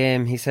after the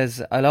game. He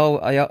says, I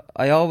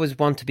always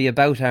want to be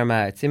about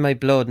Armagh. It's in my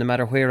blood no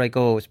matter where I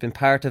go. It's been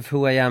part of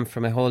who I am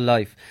for my whole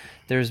life.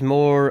 There's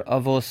more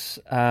of us.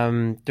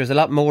 There's a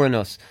lot more in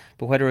us.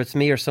 But whether it's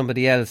me or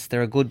somebody else,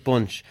 they're a good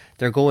bunch.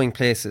 They're going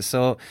places.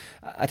 So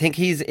I think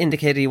he's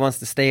indicated he wants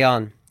to stay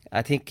on.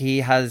 I think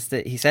he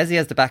says he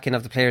has the backing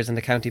of the players and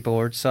the county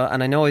board. So,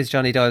 and I know he's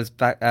Johnny Doyle's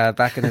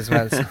backing as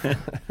well. So.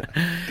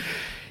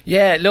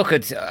 Yeah, look,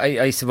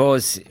 I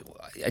suppose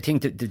I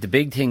think the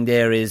big thing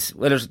there is,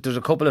 well, there's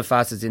a couple of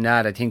facets in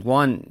that. I think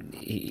one,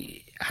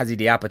 has he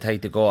the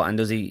appetite to go, and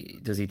does he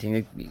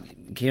think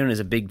Kieran is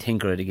a big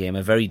thinker of the game,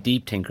 a very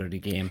deep thinker of the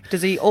game.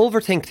 Does he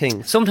overthink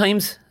things?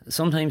 Sometimes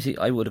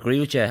I would agree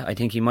with you. I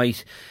think he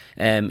might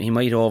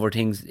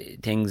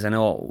overthink things. I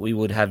know we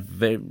would have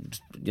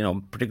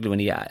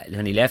particularly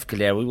when he left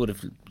Kildare, we would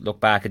have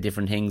looked back at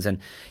different things, and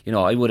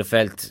I would have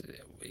felt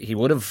he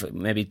would have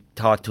maybe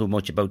thought too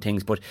much about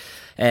things. But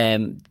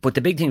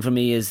the big thing for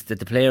me is that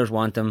the players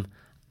want him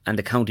and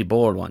the county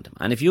board want him.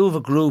 And if you have a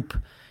group,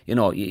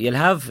 you'll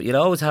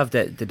always have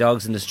the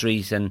dogs in the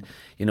street, and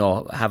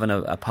having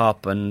a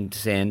pop and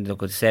saying,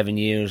 look, at 7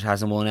 years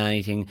hasn't won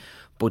anything.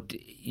 But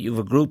you have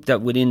a group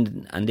that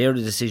within, and they're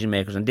the decision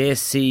makers, and they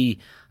see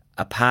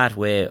a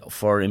pathway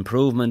for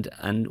improvement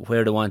and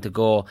where they want to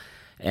go.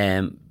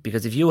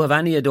 Because if you have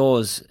any of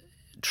those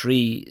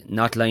three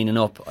not lining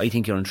up, I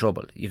think you're in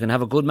trouble. You can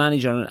have a good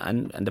manager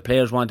and the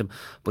players want him,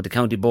 but the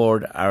county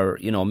board are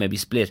maybe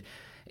split.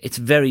 It's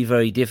very,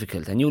 very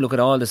difficult. And you look at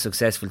all the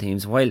successful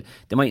teams, while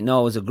they might not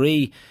always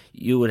agree,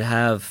 you would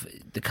have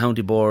the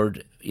county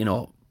board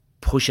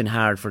pushing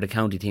hard for the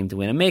county team to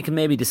win and making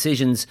maybe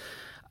decisions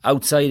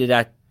outside of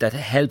that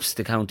helps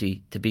the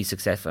county to be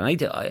successful.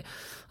 And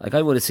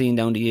I would have seen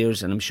down the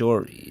years, and I'm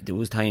sure there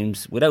was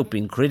times, without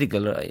being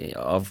critical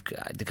of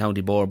the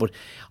county board, but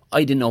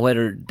I didn't know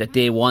whether that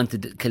they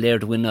wanted Kildare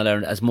to win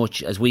All-Ireland as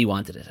much as we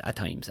wanted it at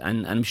times,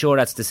 and I'm sure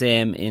that's the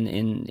same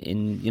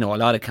in a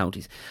lot of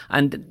counties.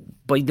 And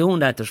by doing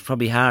that, there's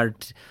probably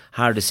hard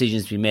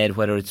decisions to be made,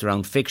 whether it's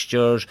around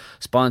fixtures,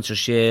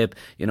 sponsorship,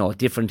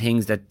 different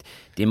things that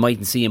they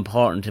mightn't see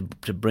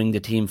important to bring the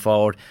team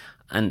forward.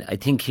 And I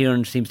think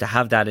Kieran seems to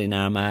have that in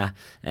Armagh.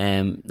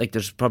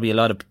 There's probably a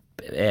lot of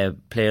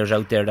players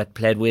out there that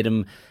played with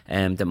him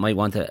that might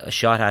want a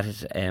shot at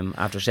it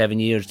after 7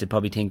 years. They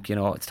probably think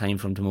it's time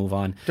for him to move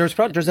on. There's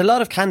a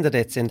lot of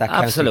candidates in that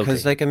county. Absolutely.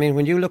 Because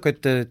when you look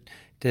at the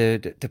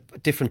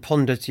different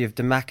pundits, you have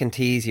the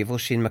McEntees, you have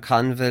Oisin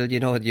McConville, you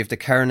have the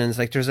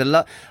Kernans. There's a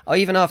lot.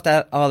 Even off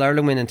that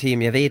All-Ireland winning team,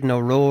 you have Aidan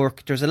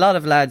O'Rourke. There's a lot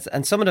of lads,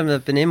 and some of them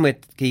have been in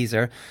with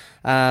Geezer.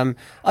 I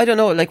don't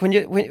know. When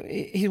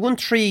he won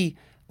 3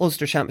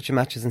 Ulster Championship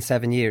matches in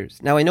 7 years.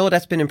 Now I know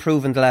that's been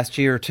improving the last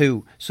year or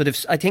two. So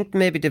I think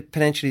maybe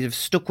they've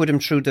stuck with him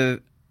through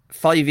the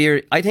 5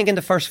 year. I think in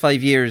the first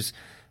 5 years,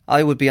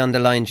 I would be on the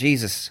line.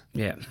 Jesus,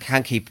 yeah,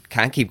 can't keep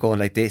going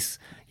like this.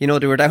 They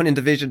were down in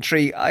Division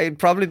 3. I'd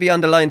probably be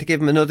on the line to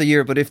give them another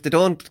year. But if they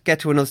don't get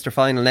to an Ulster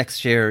final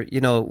next year,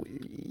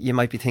 you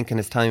might be thinking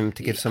it's time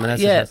to give someone else.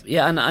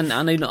 Yeah, and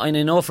I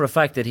know for a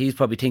fact that he's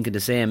probably thinking the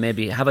same.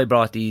 Maybe, have I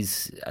brought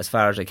these as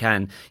far as I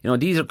can?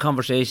 These are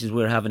conversations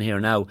we're having here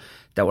now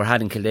that we're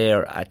had in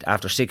Kildare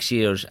after 6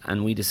 years,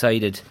 and we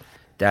decided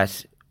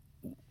that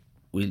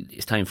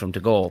it's time for him to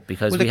go,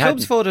 because the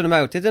clubs voted him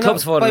out, did they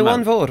not? By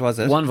one vote, was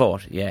it? One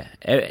vote, yeah.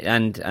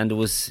 And it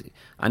was,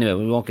 anyway,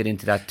 we won't get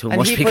into that too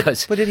much,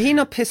 because but did he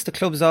not piss the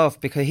clubs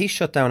off because he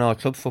shut down all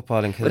club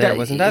football in Kildare?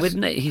 Wasn't that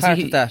part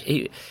of that?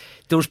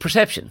 There was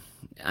perception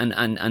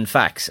and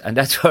facts, and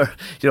that's where,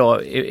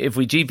 if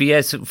we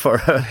GPS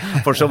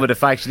for some of the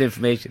factual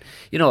information,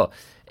 there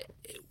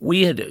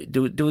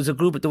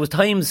was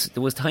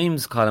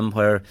times, Colin,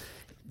 where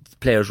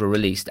players were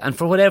released, and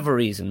for whatever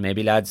reason,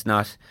 maybe lads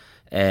not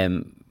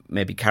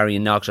maybe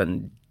carrying knocks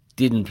and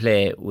didn't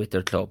play with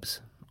their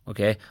clubs.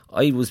 Okay,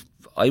 I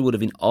would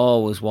have been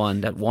always one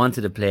that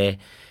wanted to play,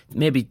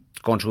 maybe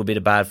going through a bit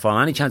of bad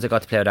form. Any chance I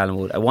got to play with Alan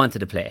Wood, I wanted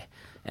to play.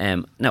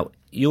 Now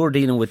you're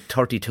dealing with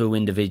 32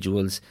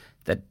 individuals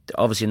that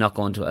obviously not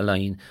going to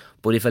align.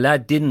 But if a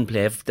lad didn't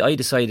play, if I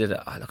decided,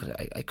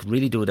 I could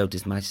really do without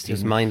this match.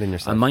 Just minding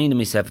yourself. I'm minding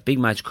myself. Big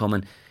match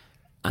coming.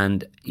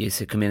 And you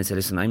come in and say,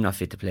 listen, I'm not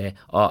fit to play.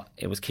 Oh,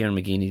 it was Kieran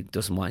McGeeney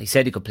doesn't want. He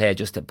said he could play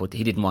but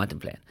he didn't want him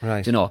playing.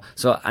 Right.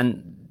 So,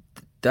 and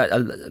that,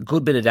 a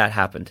good bit of that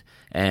happened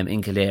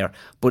in Kildare.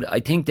 But I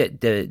think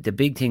that the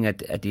big thing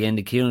at the end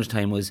of Kieran's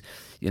time was,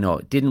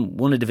 didn't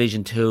win a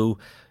Division 2.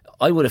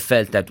 I would have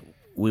felt that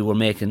we were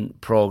making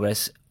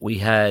progress. We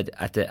had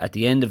at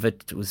the end of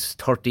it was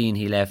 13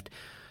 he left.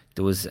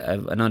 There was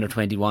an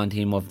under-21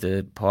 team of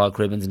the Paul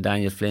Cribbins and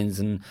Daniel Flynn's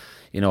and,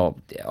 you know,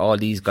 all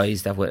these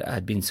guys that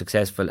had been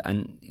successful,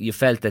 and you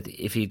felt that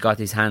if he got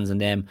his hands on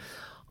them.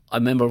 I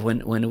remember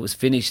when it was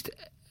finished,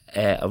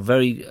 a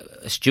very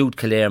astute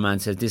Kildare man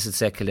said, this will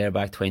set Kildare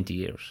back 20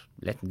 years,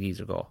 letting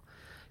Geezer go.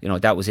 You know,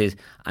 that was it.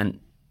 And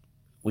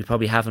we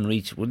probably haven't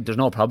reached,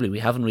 we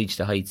haven't reached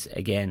the heights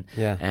again.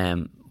 Yeah.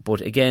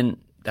 But again,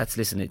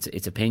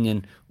 it's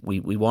opinion.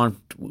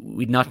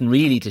 We'd nothing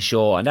really to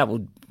show, and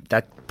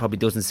that probably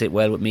doesn't sit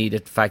well with me, the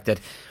fact that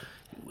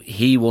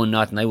he won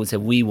nothing. I would say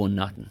we won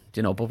nothing,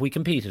 you know, but we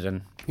competed.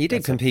 And he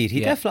did compete.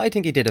 I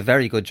think he did a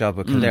very good job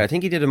with Kildare. I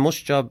think he did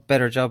a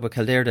better job with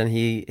Kildare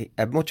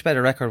a much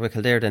better record with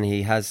Kildare than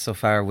he has so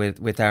far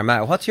with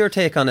Armagh. What's your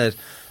take on it,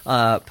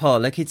 Paul?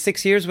 Like, he'd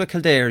 6 years with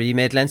Kildare. He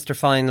made Leinster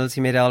finals,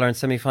 he made All-Ireland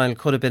semi-final,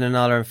 could have been an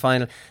All-Ireland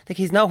final. I think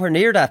he's nowhere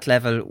near that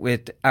level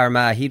with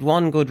Armagh. He'd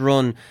one good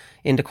run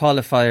in the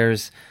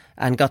qualifiers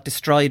and got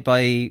destroyed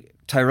by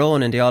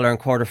Tyrone in the All-Ireland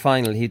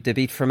quarter-final. They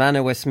beat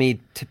Fermanagh, Westmeath,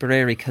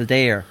 Tipperary,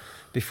 Kildare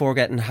before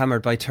getting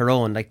hammered by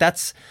Tyrone. Like,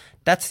 that's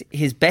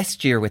his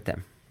best year with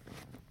them.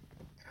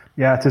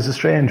 Yeah, it is a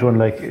strange one.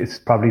 Like, it's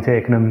probably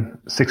taken him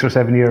 6 or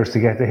 7 years to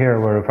get to here,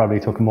 where it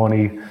probably took him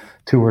only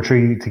 2 or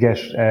 3 to get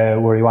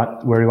where he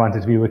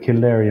wanted to be with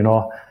Kildare, you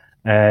know.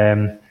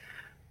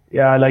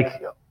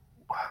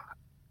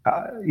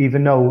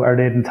 Even now, are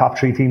they in top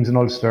 3 teams in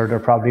Ulster? They're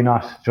probably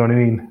not. Do you know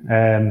what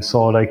I mean?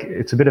 So, like,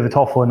 it's a bit of a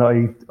tough one.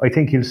 I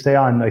think he'll stay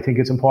on. I think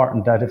it's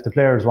important that if the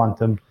players want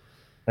him,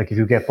 like, if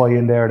you get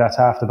buy-in there, that's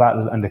half the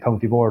battle, and the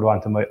county board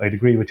want him. I'd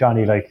agree with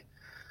Johnny. Like,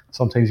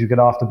 sometimes you get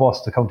off the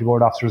bus, the county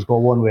board officers go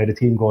one way, the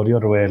team go the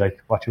other way.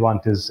 Like, what you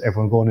want is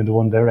everyone going into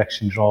one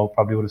direction. You know,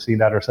 probably would have seen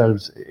that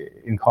ourselves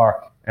in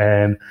Cork.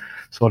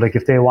 So, like,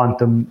 if they want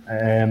them,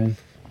 and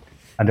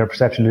their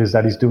perception is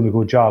that he's doing a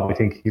good job, I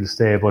think he'll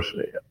stay. But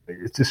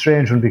it's a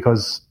strange one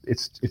because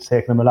it's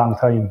taken him a long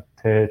time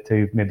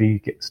to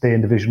maybe stay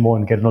in Division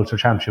 1, get an Ulster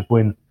Championship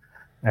win.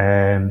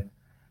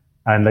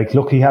 And, like,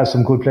 look, he has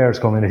some good players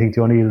coming. I think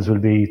the O'Neills will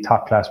be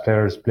top class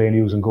players. Blaine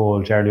Hughes and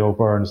goal, Charlie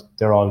O'Byrnes,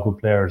 they're all good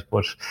players.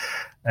 But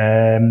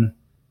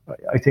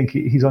I think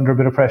he's under a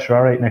bit of pressure,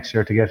 all right, next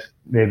year to get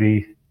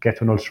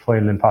to an Ulster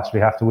final and possibly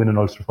have to win an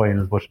Ulster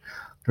final. But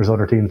there's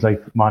other teams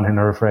like Monaghan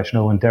are fresh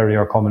now, and Derry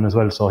are coming as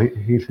well, so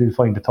he'll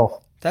find it tough.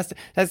 That's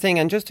the thing.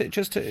 And just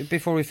to,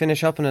 before we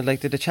finish up on it, like,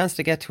 did the chance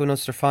to get to an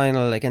Ulster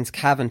final against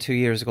Cavan 2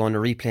 years ago in a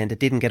replay, and they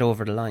didn't get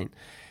over the line.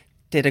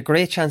 They had a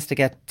great chance to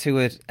get to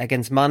it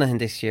against Monaghan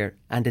this year,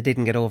 and they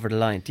didn't get over the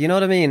line. Do you know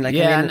what I mean? Like,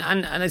 yeah,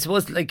 and I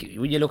suppose, like,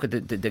 when you look at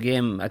the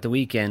game at the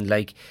weekend,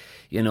 like,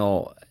 you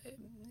know,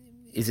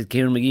 is it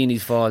Kieran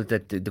McGeeney's fault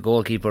that the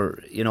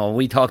goalkeeper, you know,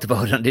 we talked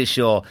about it on this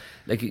show,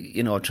 like,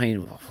 you know,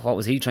 what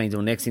was he trying to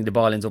do? Next thing, the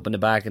ball ends up in the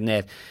back of the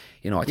net.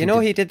 You know,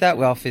 he did that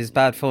off his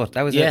bad foot.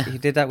 That was it. He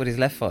did that with his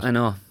left foot. I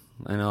know.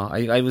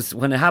 I was,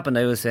 when it happened,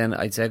 I was saying,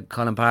 I'd say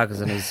Colin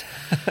Parkinson is,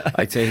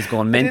 I'd say he's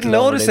going mental. I didn't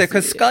notice it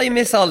because Sky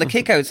miss all the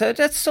kickouts.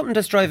 That's something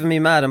that's driving me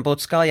mad on both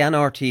Sky and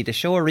RT. They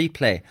show a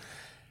replay.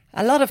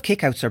 A lot of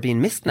kickouts are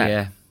being missed now.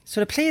 Yeah. So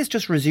the play is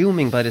just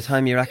resuming by the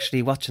time you're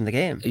actually watching the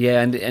game.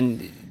 Yeah,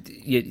 and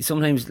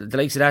sometimes the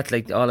likes of that,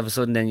 like, all of a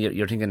sudden then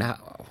you're thinking,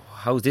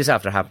 how's this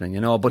after happening,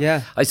 you know? But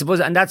yeah. I suppose,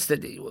 and that's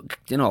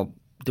you know,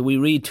 do we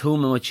read too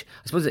much?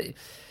 I suppose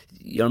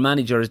your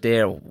manager is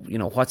there, you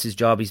know, what's his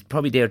job? He's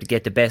probably there to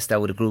get the best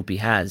out of the group he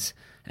has.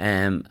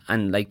 And,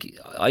 like,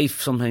 I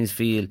sometimes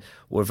feel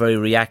we're very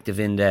reactive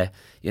in the,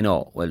 you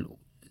know, well,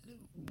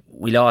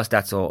 we lost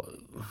that, so,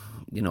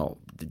 you know,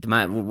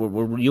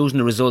 we're using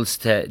the results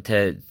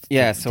to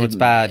it's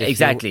bad.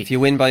 Exactly. If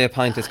you win by a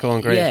pint, it's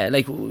going great. Yeah,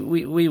 like,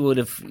 we would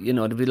have, you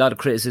know, there'd be a lot of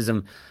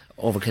criticism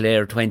over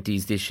Kildare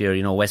 20s this year,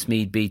 you know,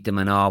 Westmeath beat them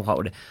and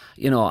all,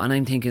 you know, and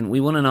I'm thinking, we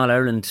won an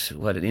All-Ireland,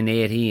 in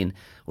 18,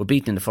 we're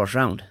beaten in the first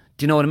round.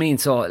 Do you know what I mean?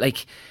 So,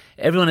 like,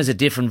 everyone has a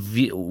different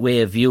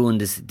way of viewing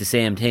the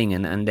same thing,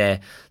 and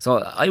so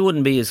I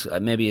wouldn't be as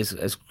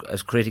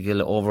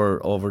critical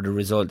over the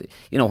result.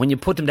 You know, when you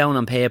put them down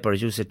on paper,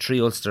 as you said,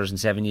 3 Ulsters in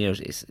 7 years,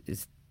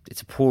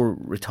 it's a poor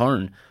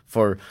return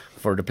for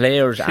the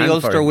players. 3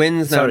 Ulster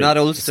wins now, not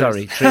Ulsters.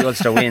 Sorry, 3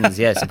 Ulster wins.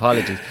 Yes,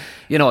 apologies.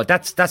 You know,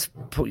 that's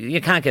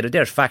you can't get it.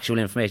 There's factual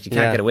information. You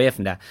can't get away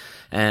from that.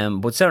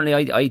 But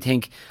certainly, I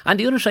think, and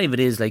the other side of it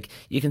is, like,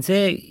 you can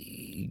say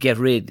get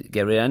rid,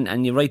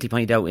 and you rightly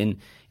point out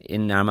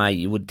in Armagh,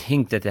 you would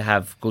think that they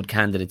have good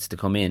candidates to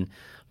come in,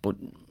 but,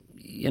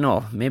 you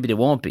know, maybe they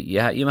won't be.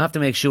 You have to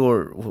make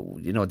sure,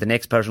 you know, the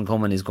next person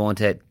coming is going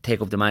to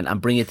take up the mantle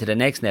and bring it to the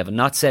next level,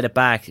 not set it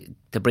back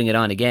to bring it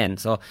on again.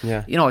 So,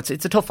 you know, it's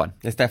a tough one.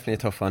 It's definitely a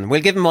tough one.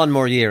 We'll give them one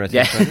more year, I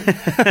think.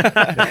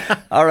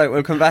 Yeah. All right,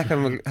 we'll come back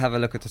and we'll have a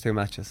look at the 2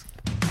 matches.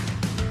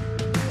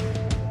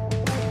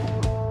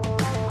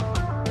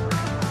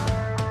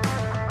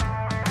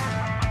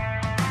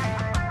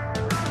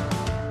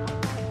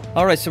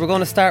 Alright, so we're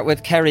going to start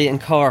with Kerry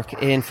and Cork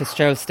in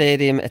Fitzgerald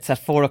Stadium. It's at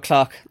 4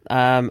 o'clock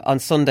on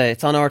Sunday.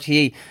 It's on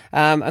RTE.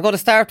 I'm going to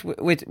start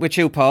with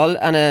you, Paul,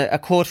 and a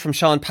quote from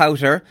Sean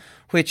Powter,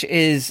 which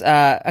is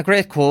a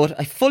great quote.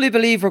 I fully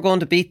believe we're going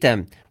to beat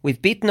them. We've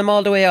beaten them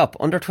all the way up,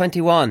 under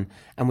 21,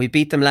 and we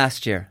beat them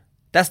last year.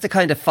 That's the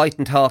kind of fight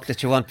and talk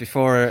that you want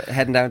before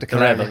heading down to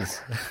Killarney.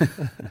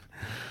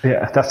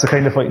 Yeah, that's the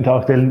kind of fight and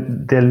talk they'll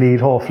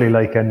need, hopefully.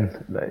 Like, and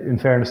in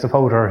fairness to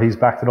Powder, he's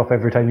backed it up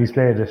every time he's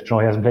played it. You know,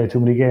 he hasn't played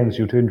too many games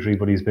due to injury,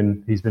 but he's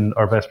been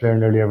our best player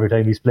nearly every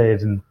time he's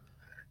played. And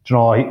you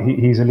know,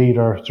 he's a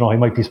leader. You know, he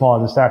might be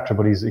small in stature,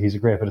 but he's a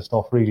great bit of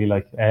stuff, really.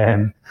 Like,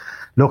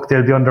 look,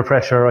 they'll be under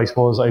pressure. I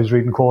suppose I was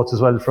reading quotes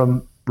as well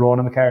from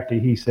Ronan McCarthy.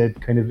 He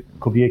said kind of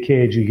could be a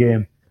cagey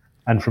game.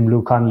 And from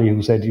Luke Connolly,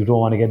 who said you don't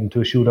want to get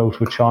into a shootout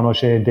with Sean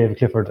O'Shea and David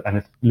Clifford. And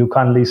if Luke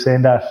Connolly's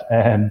saying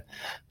that,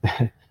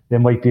 there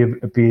might be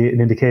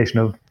an indication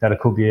of that it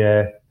could be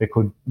they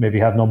could maybe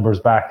have numbers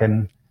back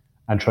and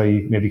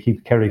try maybe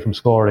keep Kerry from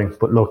scoring.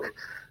 But look,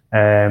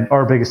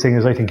 our biggest thing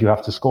is I think you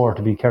have to score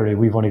to beat Kerry.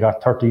 We've only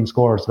got 13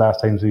 scores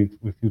the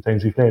few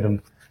times we played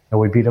them. Now,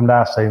 we beat them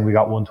last time, we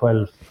got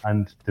 112,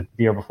 and the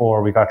year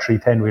before we got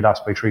 310. We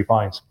lost by 3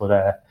 points,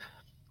 but.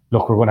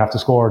 Look, we're going to have to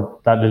score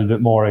that little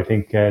bit more, I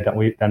think,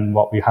 than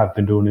what we have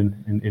been doing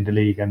in the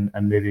league and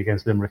maybe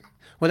against Limerick.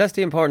 Well, that's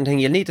the important thing.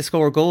 You'll need to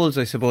score goals,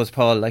 I suppose,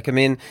 Paul. I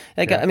mean,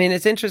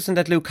 it's interesting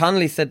that Luke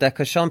Connolly said that,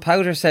 because Sean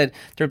Powder said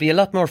there'll be a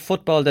lot more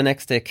football the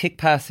next day, kick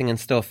passing and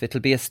stuff.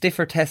 It'll be a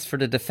stiffer test for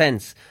the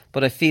defence,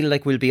 but I feel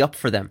like we'll be up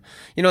for them.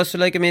 You know, so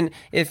like, I mean,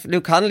 if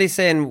Luke Connolly's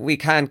saying we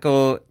can't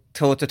go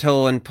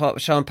toe-to-toe, and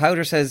Sean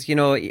Powder says, you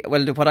know,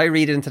 well, what I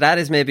read into that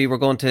is maybe we're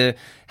going to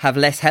have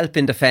less help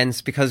in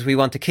defence because we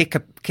want to kick.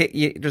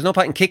 There's no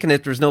point in kicking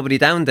it, there's nobody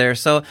down there.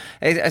 So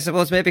I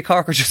suppose maybe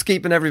Cork are just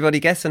keeping everybody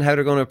guessing how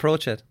they're going to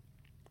approach it.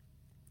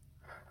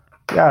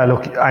 Yeah,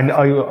 look, I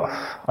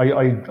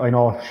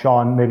know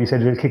Sean maybe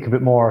said he'll kick a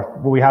bit more,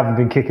 but we haven't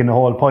been kicking the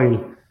whole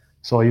pile.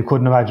 So you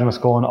couldn't imagine us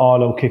going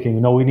all out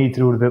kicking. No, we need to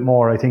do it a bit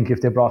more. I think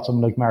if they brought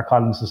someone like Mark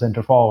Collins to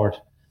centre forward,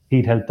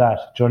 he'd help that.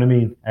 Do you know what I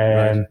mean?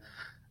 Right.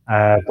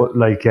 But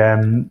like,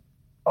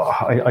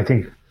 I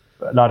think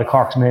a lot of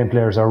Cork's main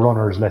players are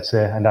runners, let's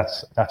say, and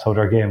that's how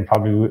their game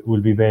probably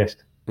will be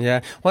based. Yeah.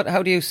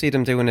 How do you see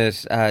them doing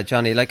it,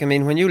 Johnny? Like, I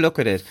mean, when you look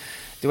at it,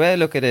 the way I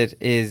look at it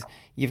is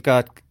you've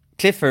got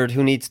Clifford,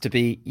 who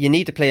you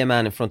need to play a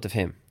man in front of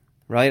him,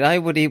 right? I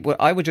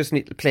would just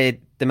need to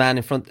play the man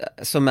in front,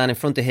 some man in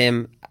front of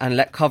him, and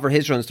let cover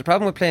his runs. The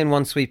problem with playing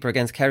one sweeper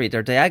against Kerry,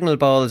 their diagonal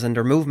balls and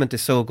their movement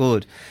is so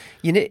good.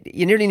 You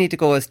nearly need to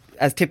go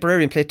as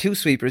Tipperary and play 2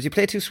 sweepers. You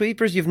play 2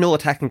 sweepers, you've no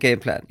attacking game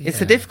plan. Yeah.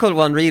 It's a difficult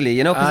one, really.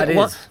 You know,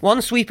 because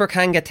one sweeper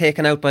can get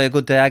taken out by a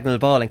good diagonal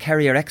ball, and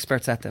Kerry are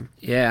experts at them.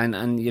 Yeah,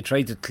 and you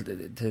try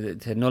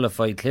to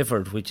nullify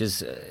Clifford, which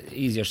is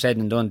easier said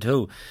than done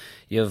too.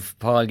 You have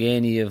Paul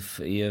Ganey,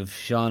 you have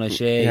Sean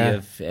O'Shea, you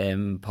have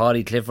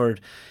Paulie Clifford.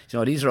 You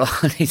know, these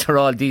are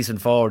all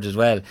decent forwards as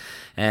well.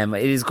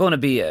 It is going to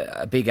be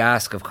a big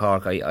ask of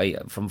Cork.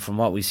 From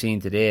what we've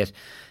seen to date.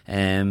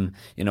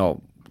 You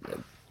know,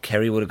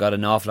 Kerry would have got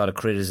an awful lot of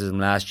criticism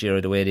last year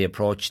of the way they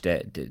approached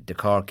the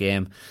Cork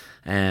game,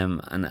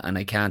 and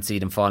I can't see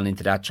them falling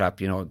into that trap.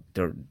 You know,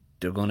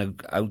 they're going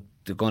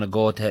to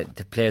go to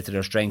play to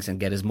their strengths and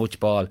get as much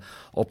ball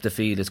up the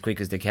field as quick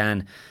as they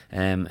can,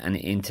 and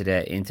into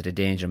the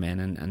danger men.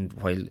 And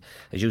while,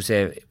 as you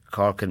say,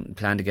 Cork can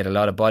plan to get a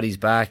lot of bodies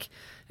back,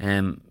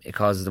 it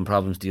causes them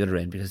problems the other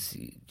end, because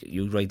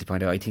you rightly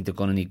point out, I think they're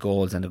going to need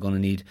goals, and they're going to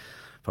need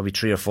probably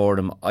 3 or 4 of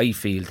them, I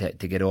feel,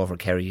 to get over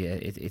Kerry.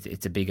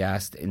 It's a big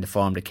ask in the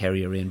form that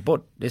Kerry are in.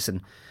 But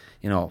listen,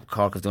 you know,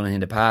 Cork have done it in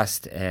the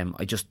past.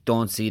 I just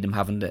don't see them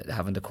having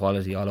the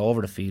quality all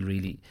over the field,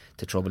 really,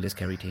 to trouble this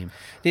Kerry team.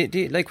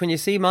 Like when you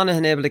see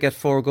Monaghan able to get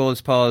 4 goals,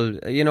 Paul,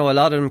 you know, a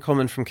lot of them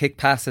coming from kick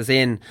passes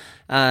in,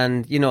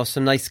 and, you know,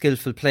 some nice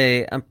skillful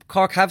play. And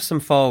Cork have some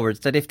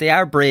forwards that, if they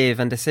are brave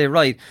and they say,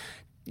 right,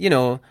 you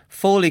know,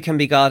 Foley can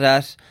be got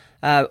at,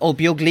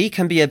 O'Buglee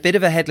can be a bit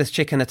of a headless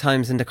chicken at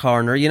times in the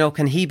corner. You know,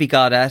 can he be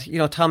got at? You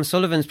know, Tom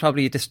Sullivan's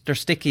probably their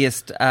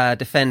stickiest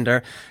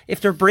defender.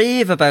 If they're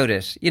brave about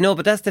it, you know,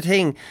 but that's the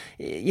thing.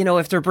 You know,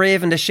 if they're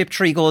brave and they ship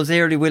 3 goals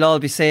early, we'll all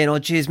be saying, oh,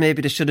 geez,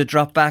 maybe they should have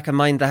dropped back and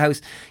mind the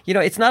house. You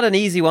know, it's not an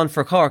easy one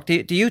for Cork.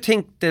 How do you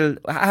think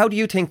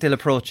they'll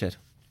approach it?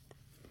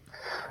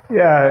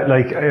 Yeah,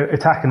 like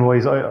attacking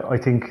wise, I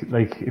think,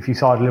 like, if you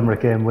saw the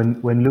Limerick game,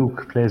 when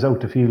Luke plays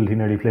out the field, he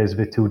nearly plays a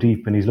bit too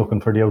deep and he's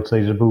looking for the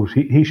outside of the boot.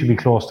 He should be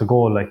close to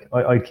goal. Like,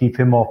 I'd keep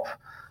him up,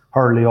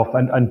 Hurley up,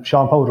 and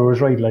Sean Powder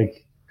was right.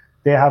 Like,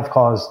 they have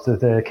caused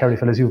the Kerry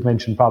fellas you've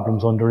mentioned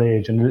problems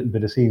underage and a little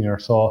bit of senior.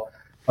 So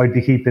I'd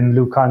be keeping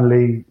Luke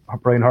Connolly,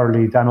 Brian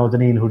Hurley, Dan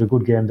O'Deneen, who had a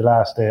good game the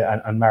last day,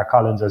 and Mark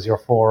Collins as your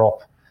 4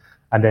 up,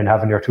 and then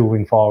having your 2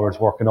 wing forwards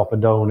working up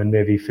and down and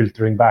maybe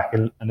filtering back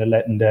and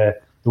letting the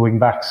wing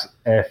backs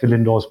fill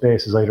in those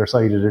spaces either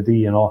side of the D,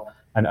 you know,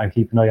 and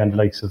keep an eye on the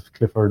likes of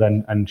Clifford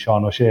and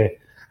Sean O'Shea.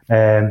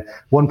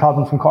 One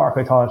problem from Cork,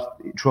 I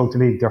thought, throughout the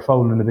league, they're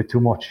fouling a bit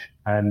too much.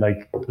 And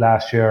like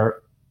last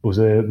year, was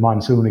a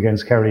monsoon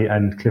against Kerry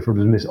and Clifford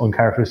was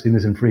uncharacteristically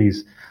missing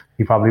frees,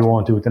 he probably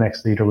won't do it the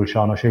next leader with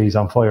Sean O'Shea's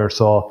on fire.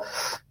 So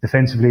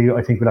defensively,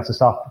 I think we'll have to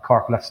stop.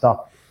 Cork will have to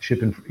stop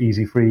shipping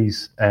easy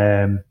frees.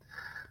 And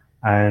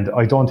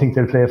I don't think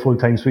they'll play a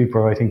full-time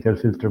sweeper. I think they'll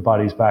filter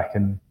bodies back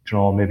and,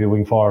 maybe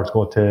wing forwards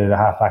go to the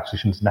half-back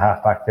positions and the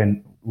half-back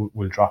then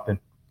will drop in.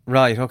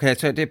 Right, okay.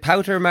 So the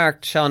Powter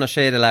marked Sean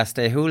O'Shea the last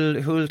day.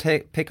 Who'll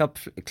pick up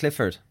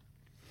Clifford?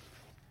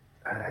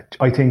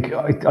 I think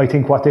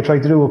what they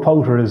tried to do with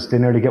Powter is they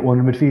nearly get one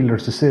of the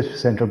midfielders to sit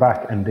centre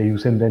back and they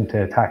use him then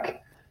to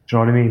attack. Do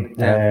you know what I mean?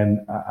 Yeah.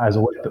 As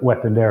a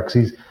weapon there, because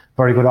he's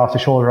very good off the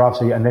shoulder,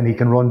 obviously, and then he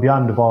can run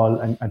beyond the ball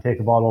and take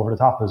the ball over the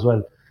top as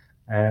well.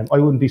 I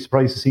wouldn't be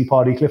surprised to see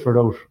Paddy Clifford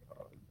out,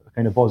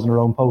 kind of buzzing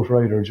around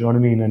Powter either. Do you know what I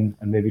mean? And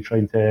maybe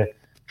trying to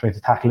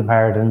tackle him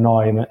hard and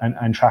annoy him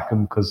and track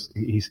him because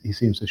he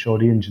seems to show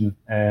the engine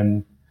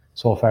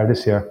so far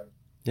this year.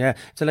 Yeah,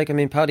 so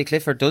Paddy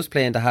Clifford does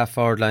play in the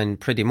half-forward line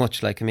pretty much.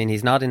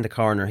 He's not in the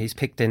corner, he's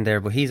picked in there,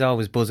 but he's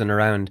always buzzing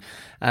around.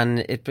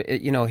 And,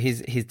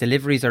 his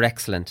deliveries are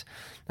excellent.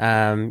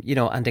 And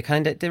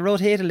they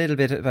rotate a little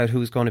bit about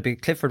who's going to be.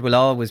 Clifford will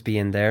always be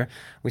in there.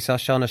 We saw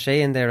Sean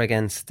O'Shea in there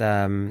against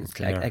Clare.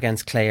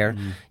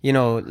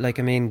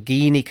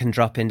 Geaney can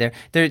drop in there.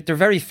 They're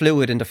very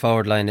fluid in the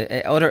forward line.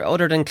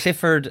 Other than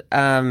Clifford,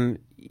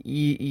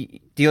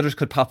 the others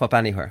could pop up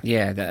anywhere.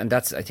 Yeah, and I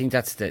think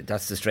that's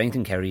the strength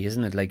in Kerry,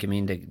 isn't it?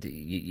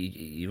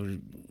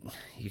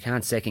 You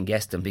can't second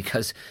guess them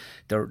because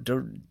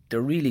they're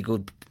really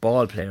good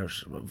ball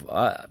players,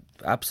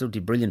 absolutely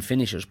brilliant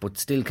finishers, but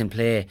still can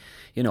play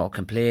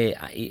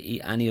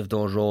any of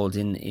those roles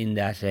in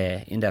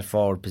that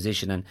forward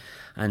position.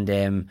 And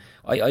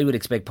I would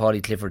expect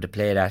Paddy Clifford to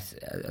play that,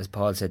 as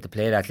Paul said, to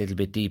play that little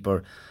bit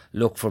deeper,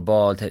 look for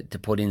ball to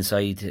put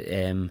inside,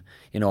 and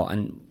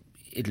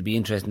it'll be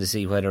interesting to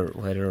see whether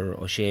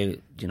O'Shea,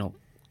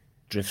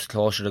 drifts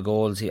closer to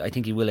goals. I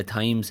think he will at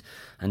times,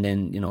 and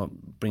then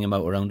bring him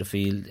out around the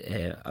field,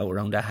 out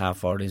around that half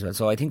forward as well.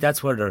 So I think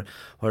that's where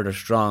they're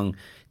strong.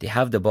 They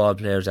have the ball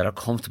players that are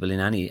comfortable in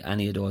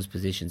any of those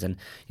positions, and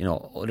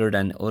other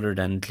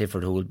than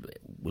Clifford, who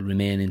will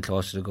remain in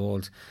closer to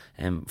goals,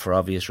 for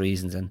obvious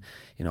reasons. And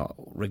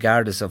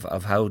regardless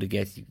of how to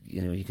get,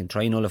 you can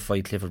try and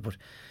nullify Clifford, but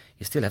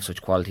you still have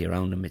such quality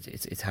around him.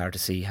 It's hard to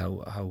see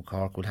how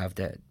Cork would have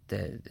the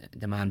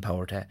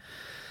manpower to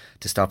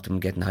stop them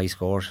getting high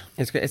scores.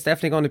 It's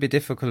definitely going to be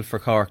difficult for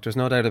Cork. There's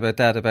no doubt about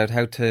that, about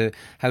how to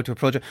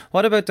approach it.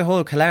 What about the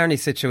whole Killarney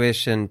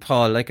situation,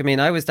 Paul?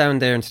 I was down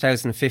there in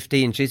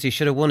 2015. Jeez, you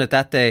should have won it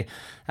that day.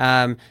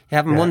 You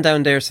haven't won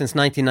down there since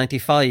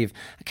 1995.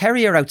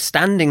 Kerry are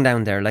outstanding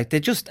down there.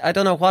 I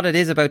don't know what it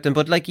is about them,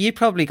 but you've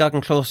probably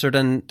gotten closer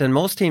than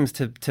most teams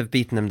to have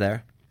beaten them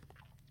there.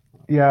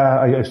 Yeah,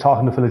 I was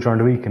talking to Phil during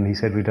the week and he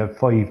said we'd have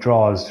 5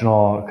 draws, we'd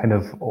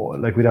have,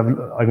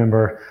 I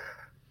remember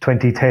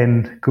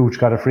 2010, Gooch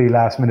got a free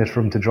last minute for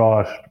him to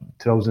draw it.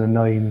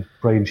 2009,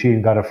 Brian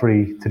Sheehan got a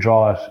free to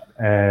draw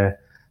it.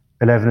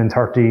 11 and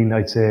 13,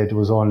 I'd say there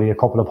was only a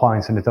couple of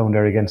points in it down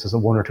there against us,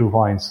 1 or 2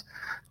 points.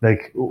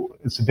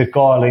 It's a bit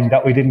galling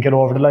that we didn't get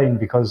over the line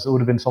because it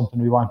would have been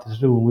something we wanted to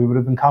do and we would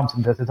have been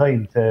confident at the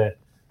time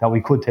that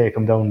we could take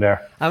them down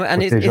there.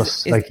 And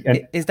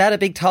is that a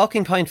big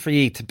talking point for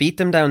you, to beat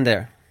them down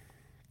there?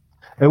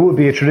 It would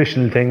be a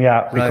traditional thing,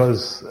 yeah,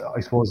 because right. I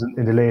suppose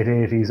in the late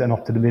 80s and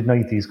up to the mid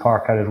 90s,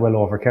 Cork had it well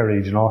over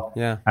Kerry,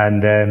 Yeah.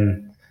 And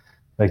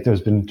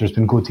there's been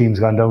good teams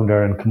gone down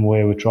there and come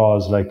away with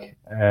draws,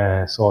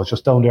 so it's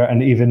just down there,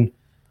 and even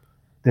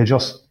they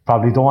just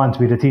probably don't want to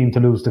be the team to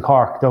lose to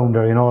Cork down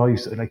there.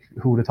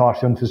 Who would have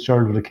thought Young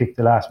Fitzgerald would have kicked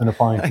the last minute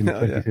point in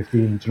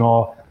 2015?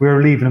 Yeah. We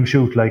were leaving them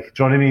shoot, do you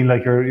know what I mean?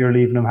 You're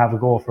leaving them have a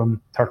go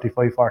from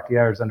 35, 40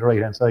 yards on the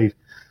right hand side,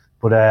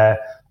 but.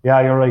 Yeah,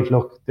 you're right.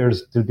 Look, there'll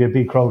be a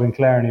big crowd in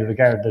Killarney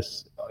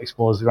regardless. I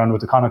suppose around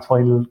with the Connacht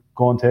final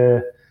going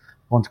to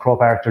Croke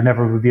Park, there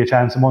never would be a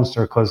chance in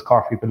Munster because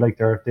Cork people like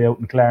their day out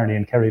in Killarney,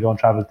 and Kerry don't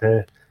travel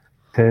to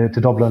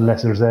Dublin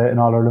unless there's an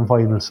All-Ireland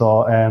final.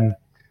 So,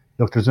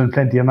 look, there's been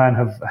plenty of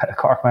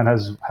Cork man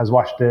has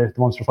watched the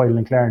Munster final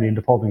in Killarney in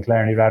the pub in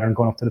Killarney rather than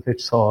going up to the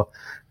pitch. So,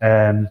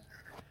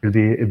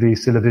 it'll be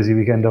still a busy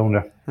weekend down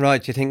there.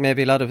 Right, you think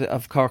maybe a lot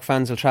of Cork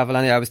fans will travel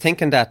anyway? I was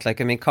thinking that,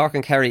 Cork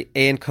and Kerry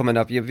ain't coming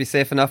up. You'll be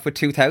safe enough with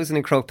 2,000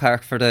 in Croke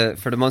Park for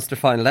the Munster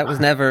final. That was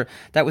never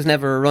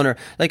a runner.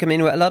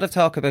 A lot of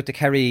talk about the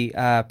Kerry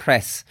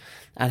press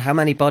and how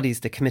many bodies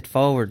they commit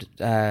forward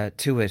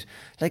to it.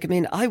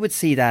 I would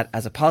see that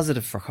as a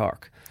positive for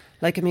Cork.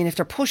 If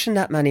they're pushing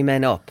that many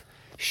men up,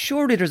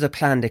 surely there's a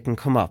plan that can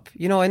come up.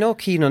 I know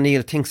Cian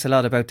O'Neill thinks a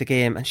lot about the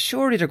game, and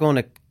surely they're going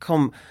to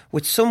come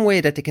with some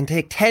way that they can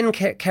take 10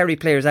 Kerry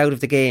players out of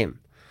the game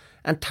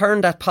and turn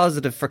that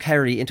positive for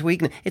Kerry into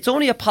weakness. It's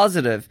only a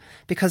positive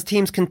because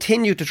teams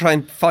continue to try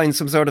and find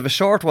some sort of a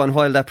short one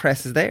while that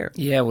press is there.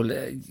 Yeah, well,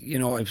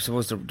 I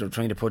suppose they're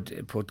trying to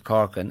put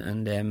Cork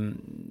and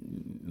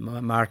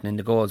Martin in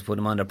the goals, put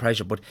them under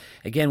pressure. But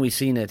again, we've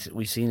seen it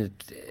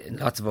in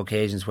lots of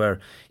occasions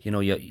where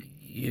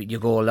you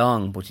go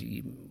along, but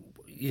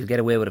you'll get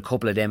away with a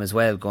couple of them as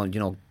well, going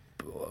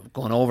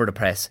over the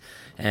press,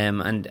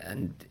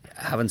 and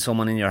having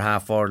someone in your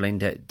half forward line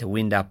to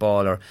win that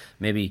ball, or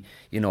maybe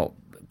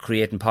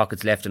creating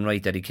pockets left and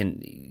right that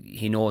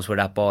he knows where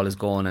that ball is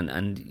going, and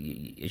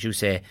as you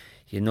say,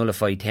 you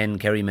nullify 10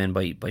 Kerry men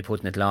by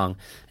putting it long.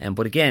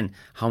 But again,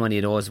 how many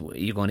of those are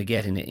you going to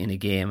get in a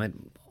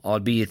game?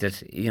 Albeit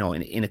that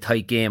in a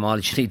tight game, all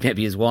you need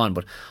maybe is one,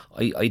 but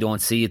I don't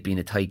see it being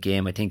a tight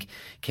game. I think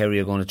Kerry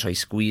are going to try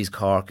squeeze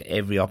Cork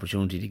every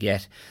opportunity to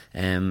get,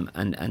 and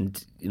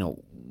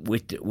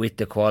with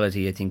the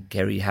quality I think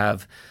Kerry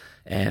have,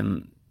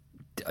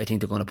 I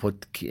think they're going to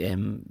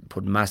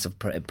put massive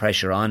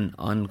pressure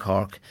on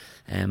Cork,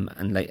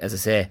 and like as I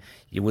say,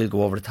 you will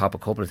go over the top a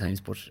couple of times,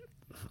 but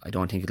I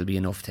don't think it'll be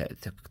enough to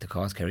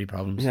cause Kerry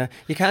problems. Yeah,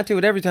 you can't do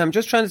it every time. I'm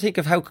just trying to think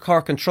of how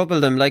Cork can trouble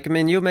them. Like, I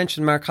mean, you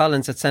mentioned Mark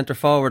Collins at centre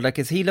forward. Like,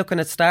 is he looking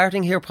at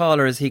starting here, Paul,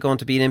 or is he going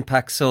to be an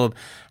impact sub?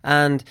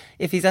 And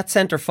if he's at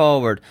centre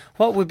forward,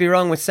 what would be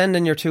wrong with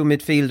sending your two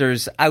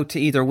midfielders out to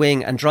either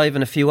wing and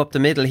driving a few up the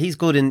middle? He's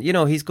good in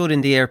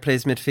the air,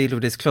 plays midfield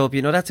with his club.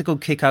 That's a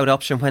good kick out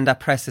option when that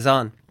press is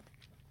on.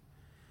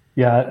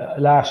 Yeah,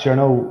 last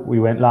year, we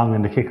went long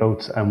in the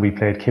kickouts and we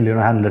played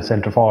Killarney at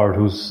centre forward,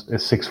 who's a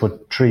 6'3"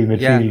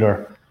 midfielder.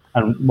 Yeah.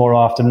 And more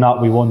often than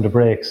not, we won the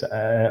breaks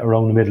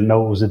around the middle.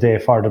 Now, it was a day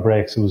for the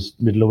breaks, it was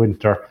middle of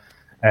winter.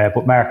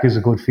 But Mark is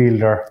a good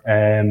fielder.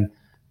 And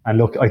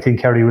look, I think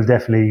Kerry will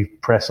definitely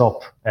press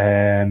up.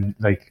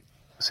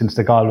 Since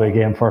the Galway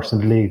game first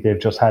in the league,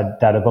 they've just had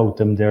that about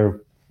them. They're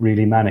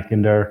really manic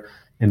in their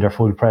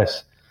full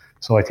press.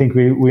 So I think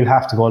we'll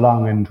have to go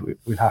along and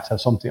we'll have to have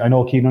something. I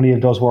know Cian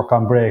O'Neill does work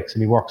on breaks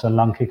and he works on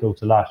long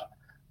kickouts a lot.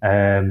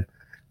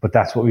 But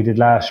that's what we did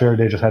last year.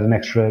 They just had an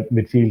extra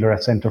midfielder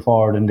at centre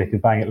forward and they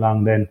could bang it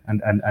long then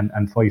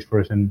and fight for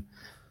it and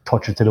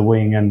touch it to the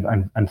wing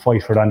and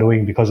fight for it on the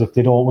wing. Because if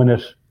they don't win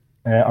it,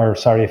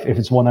 if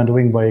it's won on the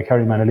wing by a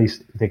Kerry man, at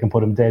least they can put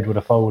them dead with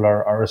a foul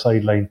or a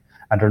sideline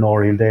and they're no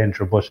real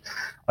danger. But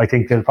I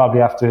think they'll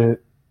probably have to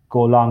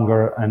go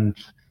longer and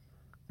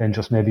then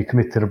just maybe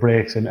commit to the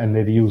breaks and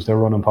maybe use their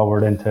running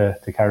power then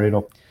to carry it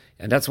up.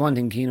 And that's one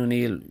thing Cian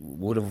O'Neill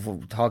would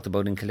have talked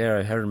about in Kildare.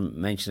 I heard him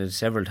mention it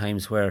several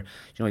times where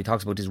he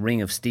talks about this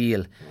ring of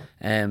steel,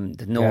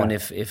 that knowing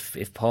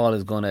if Paul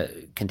is going to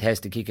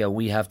contest the kick out,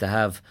 we have to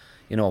have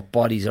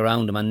bodies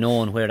around him and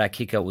knowing where that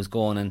kick out was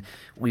going, and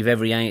we've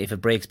every angle. If it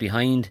breaks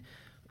behind,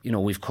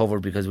 we've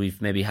covered because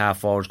we've maybe half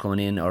forwards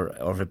coming in, or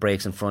if it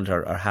breaks in front,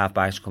 or half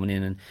backs coming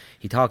in. And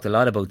he talked a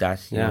lot about that.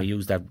 He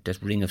used that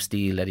ring of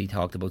steel that he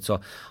talked about.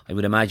 So I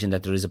would imagine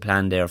that there is a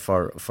plan there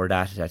for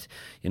that. That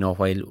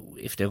while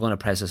if they're going to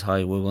press us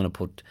high, we're going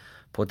to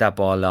put that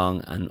ball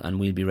long and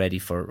we'll be ready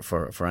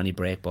for any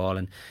break ball.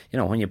 And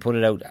when you put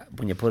it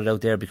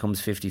out there, it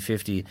becomes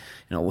 50-50.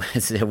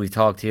 As we've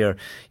talked here,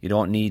 you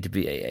don't need to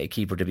be a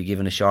keeper to be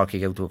given a short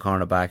kick out to a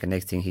cornerback, and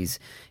next thing he's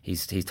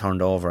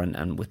turned over.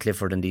 And with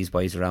Clifford and these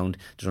boys around,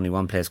 there's only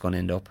one place going to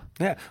end up.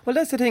 Yeah, well,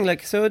 that's the thing.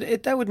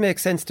 That would make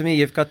sense to me.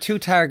 You've got two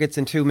targets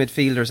and two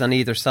midfielders on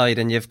either side,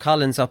 and you've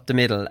Collins up the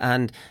middle,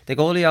 and the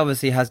goalie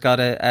obviously has got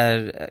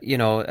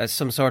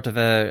some sort of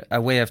a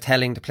way of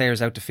telling the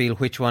players out the field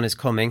which one is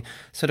coming.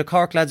 So the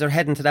Cork lads are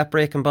heading to that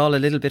breaking ball a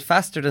little bit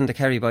faster than the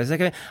Kerry boys.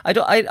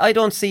 I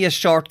don't see a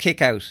short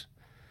kick out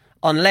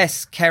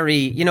unless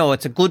Kerry,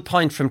 it's a good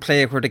point from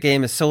play where the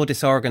game is so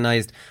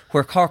disorganised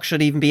where Cork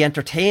should even be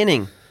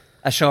entertaining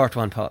a short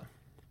one, Paul.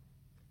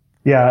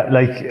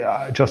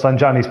 Yeah, just on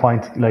Johnny's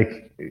point,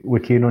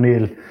 with Cian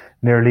O'Neill,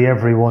 nearly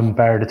everyone,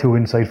 bar the two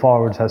inside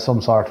forwards, has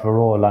some sort of a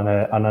role on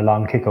a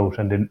long kick out,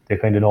 and they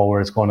kind of know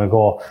where it's going to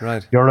go.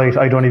 Right. You're right,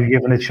 I don't even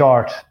give it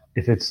short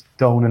if it's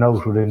down and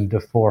out within the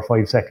 4 or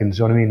 5 seconds,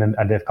 you know what I mean?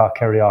 And they've caught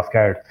Kerry off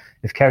guard.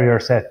 If Kerry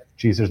are set,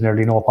 there's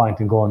nearly no point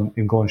in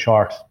going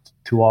short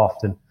too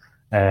often.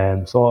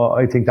 So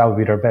I think that would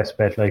be their best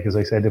bet. As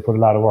I said, they put a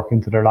lot of work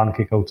into their long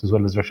kickouts as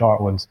well as their short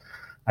ones.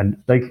 And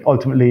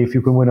ultimately, if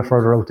you can win it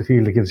further out the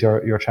field, it gives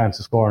your chance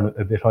of scoring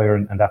a bit higher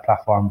and that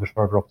platform a bit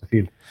further up the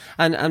field.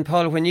 And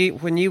Paul, when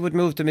you would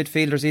move the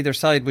midfielders either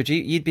side,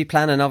 you'd be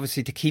planning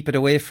obviously to keep it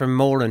away from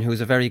Moran, who's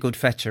a very good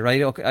fetcher,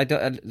 right? Okay, I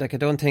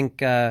don't think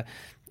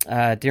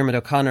Diarmuid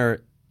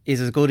O'Connor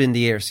is as good in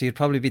the air, so you'd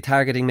probably be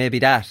targeting maybe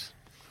that.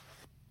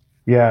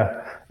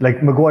 Yeah,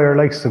 Maguire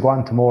likes to go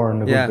on to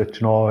Moran a good bit.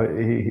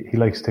 He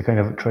likes to kind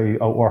of try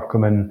outwork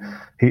him, and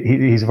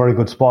he's a very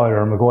good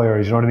spoiler.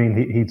 Maguire, you know what I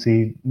mean? He'd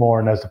see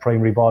Moran as the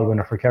primary ball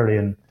winner for Kerry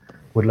and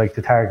would like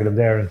to target him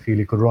there and feel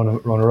he could run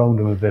around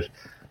him a bit.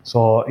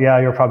 So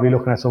yeah, you're probably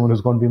looking at someone who's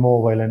going to be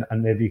mobile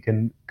and maybe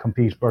can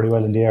compete very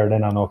well in the air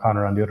then on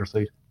O'Connor on the other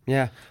side.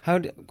 Yeah,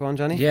 go on,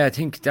 Johnny? Yeah, I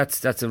think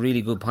that's a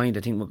really good point. I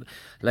think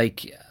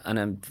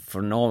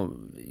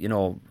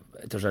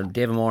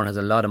David Moran has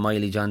a lot of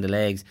mileage on the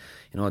legs.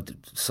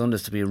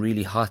 Sunday's to be a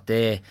really hot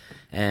day.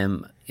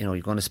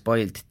 You're going to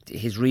spoil.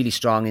 He's really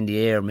strong in the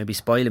air. Maybe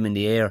spoil him in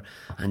the air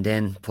and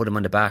then put him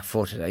on the back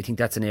foot. I think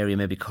that's an area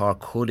maybe Cork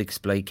could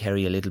exploit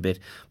Kerry a little bit.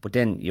 But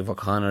then you've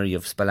O'Connor,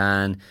 you've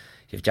Spillane,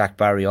 you've Jack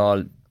Barry,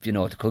 all they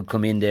could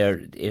come in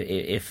there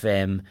if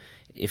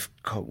if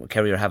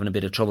Kerry are having a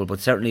bit of trouble. But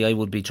certainly I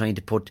would be trying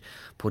to put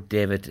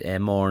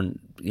David more, and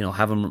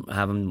have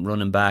him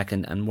running back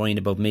and worrying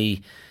about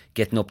me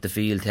getting up the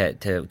field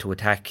to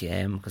attack,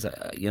 because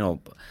I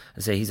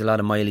say he's a lot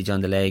of mileage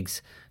on the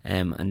legs,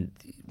 and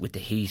with the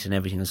heat and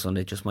everything on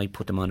Sunday, just might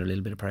put them under a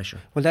little bit of pressure.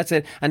 Well, that's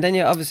it. And then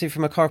obviously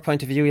from a Cork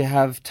point of view, you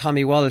have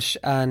Tommy Walsh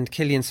and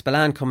Killian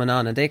Spillane coming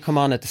on, and they come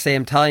on at the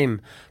same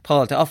time,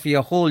 Paul, to offer you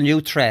a whole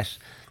new threat.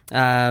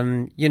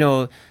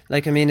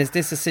 Is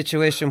this a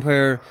situation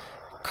where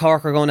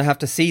Cork are going to have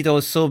to see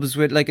those subs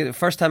with, like, the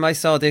first time I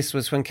saw this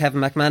was when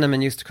Kevin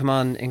McManaman used to come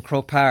on in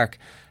Croke Park,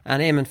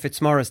 and Eamon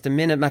Fitzmaurice, the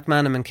minute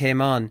McManaman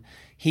came on,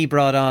 he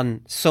brought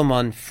on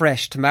someone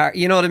fresh to mark,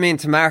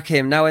 to mark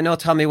him. Now, I know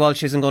Tommy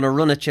Walsh isn't going to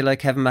run at you like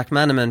Kevin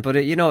McManaman, but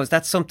is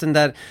that something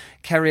that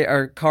Kerry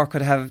or Cork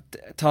could have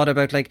thought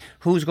about, like,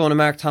 who's going to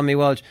mark Tommy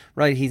Walsh?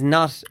 Right, he's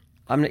not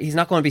going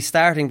to be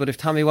starting, but if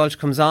Tommy Walsh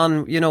comes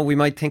on, we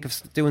might think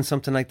of doing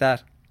something like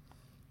that.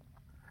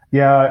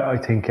 Yeah, I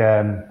think,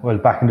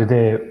 back in the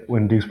day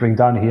when Dukes bring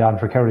Donaghy on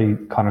for Kerry,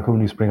 Conor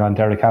Cooney bring on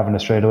Derek Kavanagh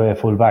straight away,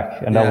 full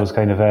back, and that was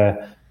kind of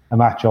a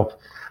match-up.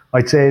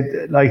 I'd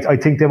say, I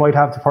think they might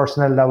have the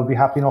personnel that would be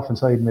happy enough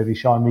inside, maybe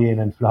Sean Meehan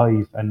and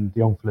Flahive and the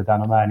young fella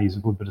Dan O'Mahony. He's a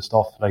good bit of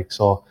stuff,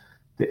 so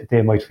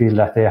they might feel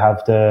that they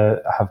have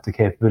the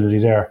capability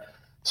there.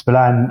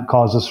 Spillane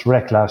caused us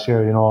wreck last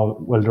year,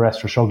 while the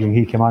rest were struggling.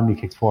 He came on, he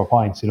kicked 4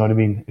 points, you know what I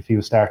mean? If he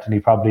was starting, he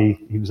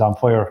was on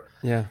fire.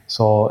 Yeah.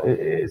 So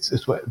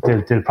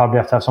they'll probably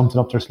have to have something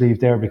up their sleeve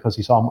there, because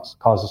he caused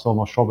us so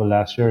much trouble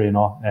last year,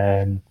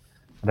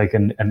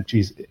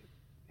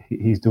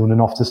 he's doing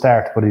enough to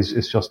start, but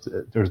it's just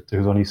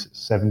there's only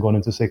 7 going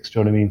into 6. Do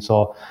you know what I mean?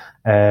 So,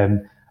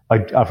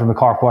 from a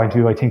Cork point of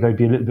view, I think I'd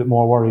be a little bit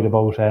more worried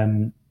about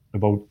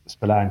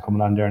Spillane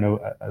coming on there now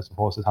as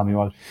opposed to Tommy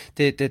Walsh.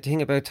 The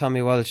thing about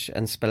Tommy Walsh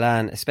and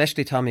Spillane,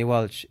 especially Tommy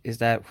Walsh, is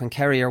that when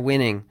Kerry are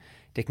winning,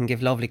 they can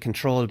give lovely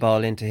control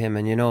ball into him,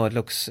 and it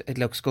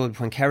looks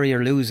good. When Kerry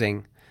are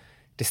losing,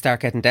 they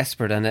start getting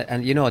desperate, and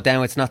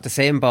now it's not the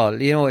same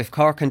ball. If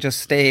Cork can just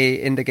stay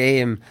in the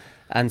game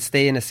and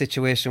stay in a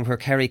situation where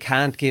Kerry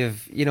can't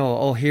give,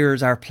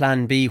 here's our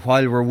plan B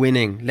while we're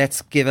winning,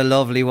 let's give a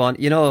lovely one.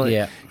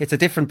 It's a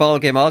different ball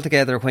game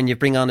altogether when you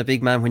bring on a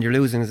big man when you're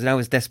losing. Now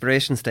it's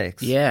desperation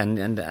stakes. Yeah,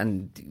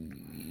 and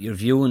you're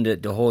viewing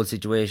the whole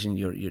situation.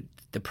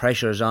 The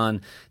pressure's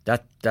on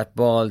that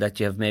ball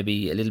that you have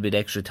maybe a little bit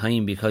extra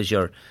time because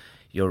you're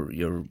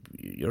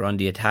on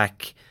the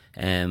attack,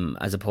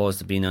 as opposed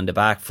to being on the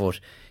back foot.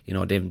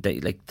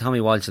 They like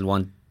Tommy Walsh will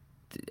want,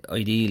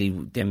 ideally,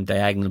 them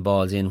diagonal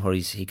balls in where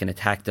he can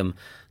attack them,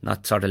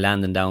 not sort of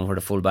landing down where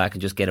the full back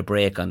and just get a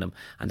break on them,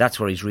 and that's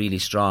where he's really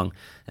strong.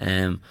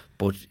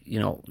 But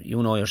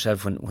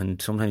yourself, when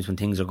sometimes when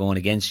things are going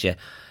against you,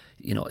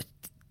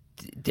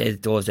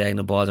 those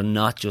diagonal balls are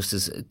not just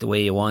as the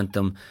way you want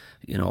them.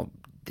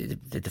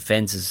 The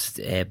defence's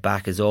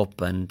back is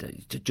up,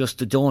 and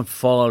just don't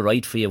fall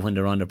right for you when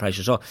they're under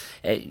pressure. So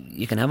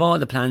you can have all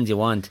the plans you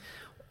want,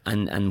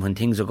 and when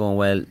things are going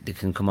well, they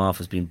can come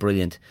off as being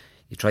brilliant.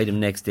 You try them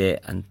next day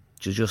and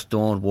you just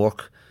don't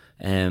work.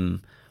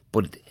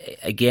 But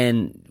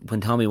again,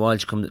 when Tommy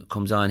Walsh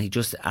comes on, he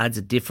just adds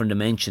a different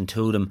dimension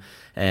to them.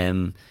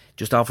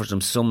 Just offers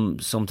them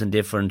something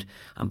different,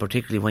 and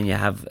particularly when you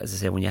have, as I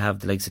say, when you have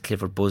the likes of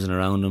Clifford buzzing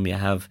around them, you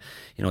have,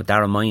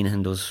 Darragh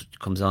Moynihan does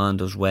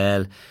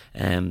well.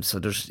 So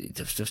there's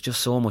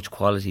just so much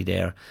quality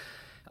there.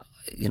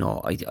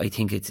 I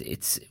think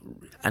it's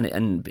and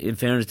in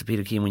fairness to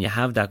Peter Keane, when you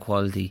have that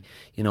quality,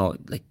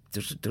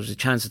 there's a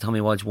chance that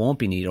Tommy Walsh won't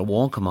be needed or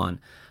won't come on,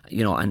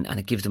 and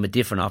it gives them a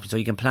different option. So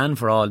you can plan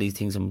for all these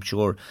things. I'm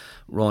sure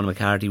Ronan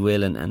McCarthy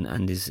will,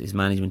 and his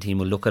management team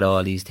will look at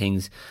all these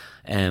things.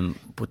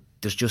 But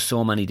there's just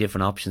so many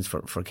different options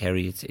for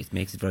Kerry. It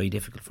makes it very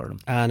difficult for them.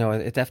 No,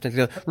 it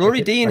definitely does.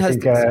 Rory Dean has.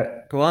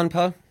 Go on,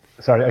 Paul.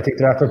 Sorry,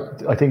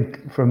 I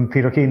think from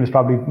Peter Keane has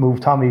probably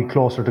moved Tommy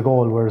closer to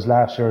goal, whereas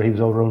last year he was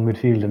over around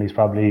midfield, and he's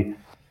probably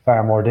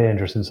far more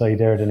dangerous inside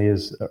there than he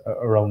is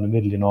around the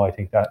middle. I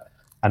think that,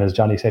 and as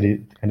Johnny said,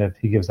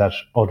 he gives that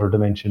other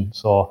dimension.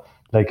 So,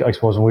 I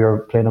suppose when we were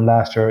playing him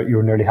last year, you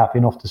were nearly happy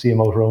enough to see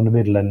him out around the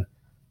middle and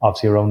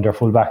obviously around their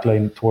full back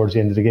line towards the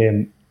end of the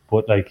game.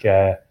 But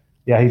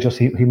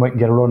he might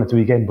get a run at the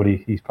weekend, but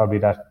he's probably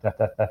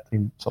that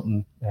team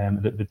something a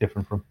little bit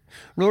different from.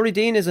 Rory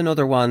Dean is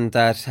another one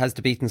that has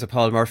the beatings of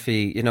Paul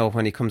Murphy.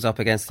 When he comes up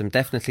against him,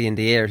 definitely in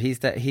the air.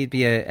 He'd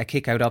be a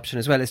kick out option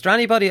as well. Is there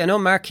anybody? I know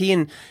Mark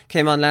Keane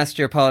came on last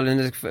year, Paul, and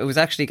it was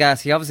actually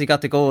gas. He obviously got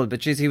the goal,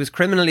 but geez, he was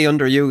criminally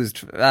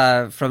underused.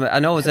 I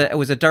know it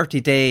was a dirty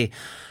day.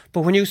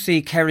 But when you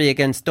see Kerry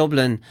against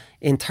Dublin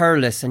in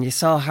Thurles, and you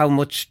saw how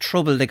much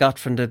trouble they got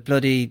from the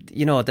bloody,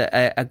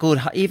 a good,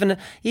 even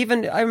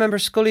I remember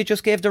Scully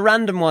just gave the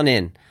random one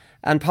in,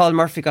 and Paul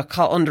Murphy got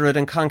caught under it,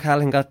 and Con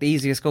Callan got the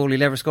easiest goal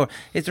he'll ever score.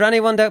 Is there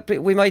anyone that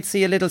we might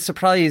see a little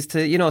surprise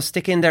to,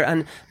 stick in there,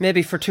 and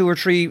maybe for 2 or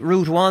 3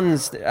 route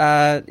ones,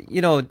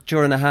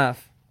 during a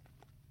half?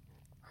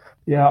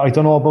 Yeah, I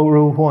don't know about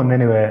route one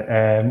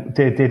anyway.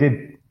 They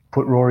did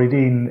put Rory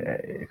Dean,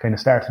 kind of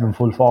started him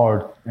full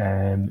forward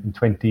in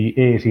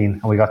 2018,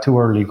 and we got 2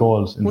 early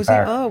goals in the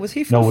park. Was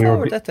he full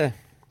forward that day?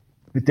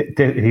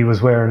 He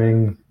was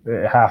wearing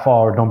half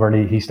forward number,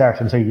 and he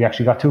started, and so he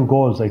actually got 2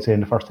 goals, I'd say, in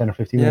the first 10 or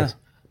 15 minutes.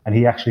 And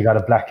he actually got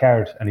a black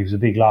card, and he was a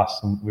big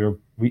loss, and we were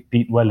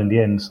beaten well in the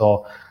end.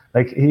 So,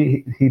 like,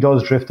 he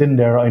does drift in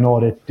there. I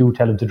know they do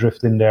tell him to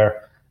drift in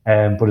there,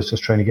 but it's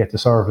just trying to get the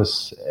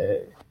service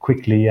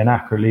quickly and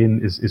accurately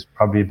is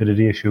probably a bit of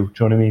the issue.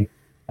 Do you know what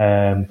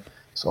I mean?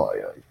 So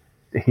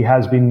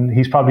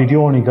he's probably the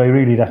only guy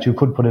really that you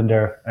could put in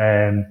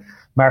there.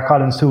 Mark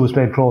Collins too has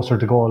played closer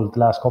to goal the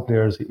last couple of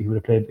years. He would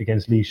have played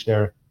against Laois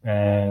there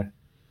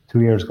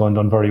 2 years ago and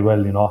done very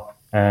well, you know.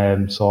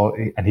 And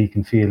he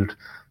can field,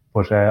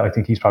 but I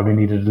think he's probably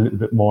needed a little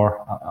bit more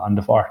on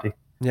the 40.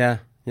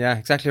 Yeah,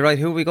 exactly right.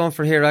 Who are we going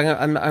for here?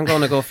 I'm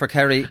going to go for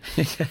Kerry.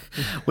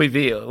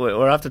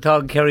 We're after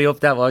talking Kerry up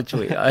that much.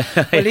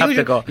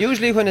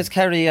 Usually when it's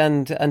Kerry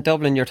and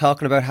Dublin, you're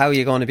talking about how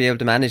you're going to be able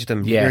to manage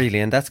them, really,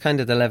 and that's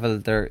kind of the level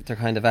they're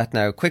kind of at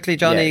now. Quickly,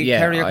 Johnny,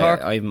 Kerry or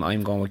Cork?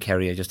 I'm going with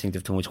Kerry. I just think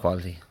they've too much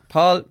quality.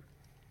 Paul?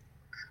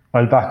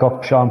 I'll back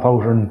up Sean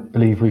Powter and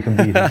believe we can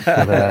beat him.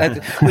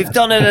 But, we've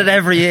done it at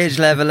every age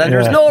level, and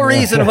there's no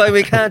reason why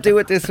we can't do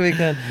it this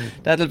weekend.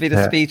 That'll be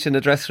the speech in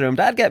the dressing room.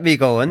 That'd get me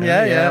going.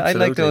 Yeah. I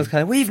like those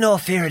kind of, we've no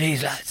fear of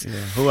these lads. Yeah.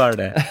 Who are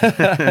they?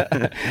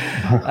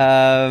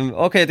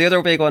 Okay, the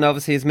other big one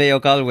obviously is Mayo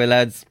Galway,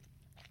 lads.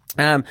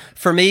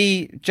 For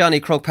me, Johnny,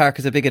 Croke Park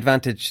is a big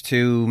advantage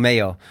to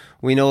Mayo.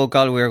 We know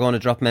Galway are going to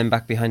drop men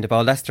back behind the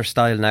ball. That's their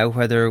style now.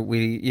 Whether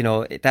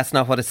that's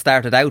not what it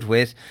started out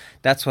with.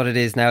 That's what it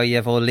is now. You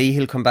have O'Lee,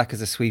 he'll come back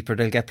as a sweeper.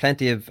 They'll get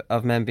plenty of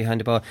men behind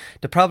the ball.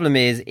 The problem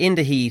is, in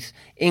the heat,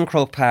 in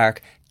Croke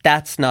Park,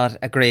 that's not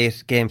a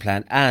great game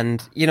plan.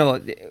 And,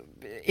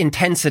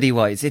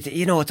 intensity-wise,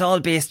 it's all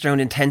based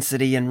around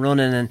intensity and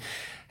running, and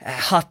a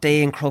hot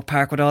day in Croke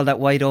Park with all that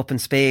wide open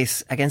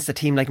space against a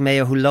team like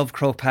Mayo who love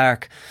Croke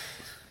Park.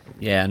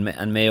 Yeah,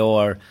 and Mayo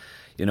are,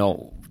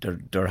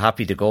 they're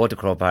happy to go to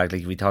Croke Park.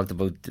 Like we talked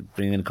about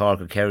bringing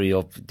Cork or Kerry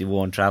up, they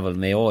won't travel.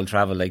 Mayo will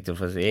travel. Like there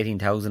was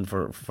 18,000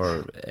 for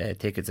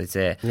tickets, I'd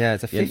say. Yeah,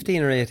 it's a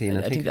 15 or 18.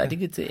 I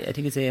think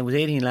it was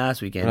 18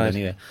 last weekend. Right.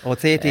 Anyway. Oh,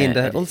 it's 18.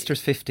 The Ulster's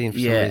 15 for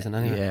some reason.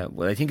 Anyway. Yeah,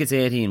 well, I think it's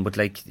 18, but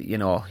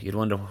you'd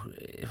wonder.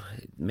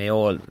 Mayo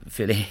will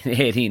fill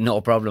 18, no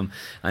problem,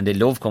 and they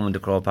love coming to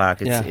Croke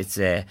Park.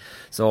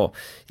 So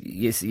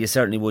you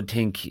certainly would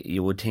think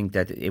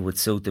that it would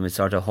suit them. It's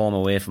sort of home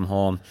away from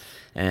home.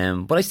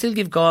 But I still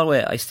give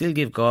Galway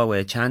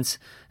a chance.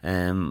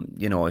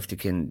 If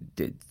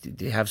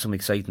they have some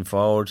exciting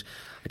forwards.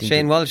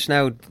 Shane Walsh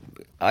now,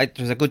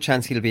 there's a good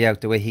chance he'll be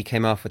out the way he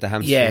came off with the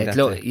hamstring. It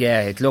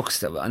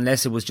looks,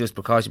 unless it was just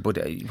precaution. But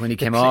when he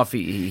came off,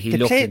 he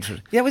looked.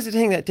 That was the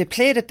thing, that they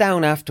played it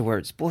down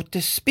afterwards. But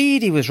the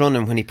speed he was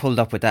running when he pulled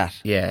up with that.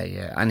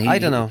 Yeah, and I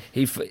don't know.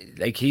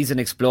 He's an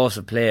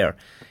explosive player.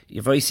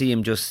 You very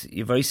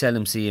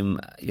seldom see him,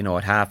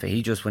 at half.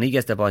 When he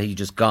gets the ball, he's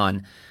just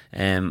gone.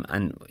 And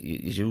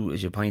as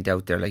you point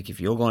out there, like if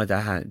you're going at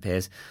that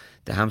pace,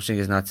 the hamstring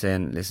is not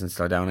saying, listen,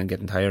 slow down, I'm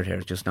getting tired here.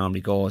 It just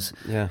normally goes.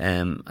 Yeah.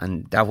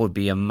 And that would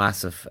be a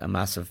massive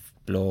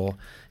blow.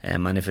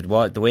 And if it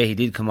was the way he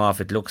did come off,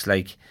 it looks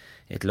like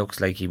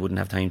he wouldn't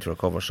have time to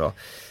recover. So,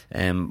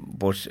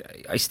 but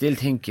I still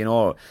think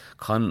Paul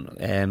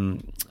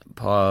Conway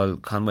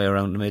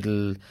around the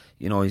middle.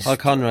 Paul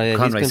Conroy,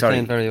 he's been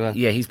playing very well.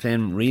 Yeah, he's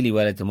playing really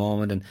well at the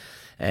moment.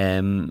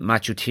 And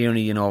Matthew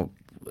Tierney,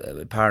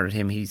 part of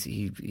him,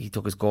 he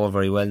took his goal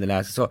very well the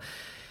last. So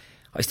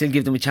I still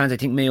give them a chance. I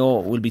think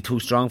Mayo will be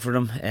too strong for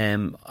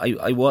them.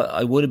 I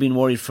would have been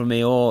worried for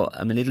Mayo.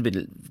 I'm a little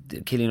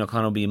bit. Killian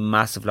O'Connor will be a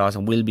massive loss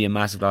and will be a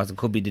massive loss and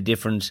could be the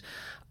difference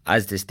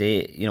as they stay,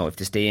 if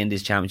they stay in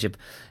this championship.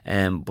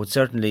 But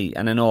certainly,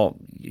 and I know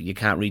you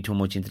can't read too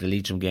much into the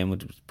Leitrim game,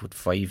 would put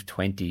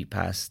 5-20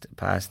 past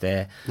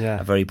a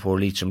very poor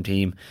Leitrim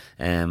team.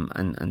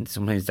 And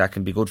sometimes that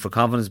can be good for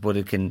confidence, but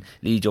it can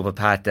lead you up a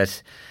path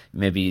that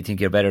maybe you think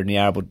you're better than you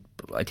are. But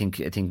I think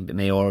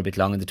Mayo are a bit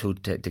long in the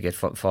tooth to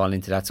fall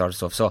into that sort of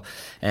stuff. So,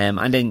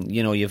 and then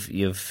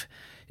you've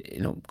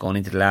going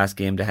into the last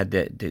game, they had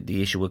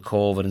the issue with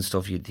COVID and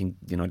stuff. You think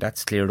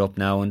that's cleared up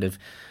now, and they've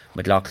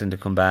McLaughlin to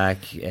come back,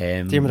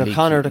 Dermot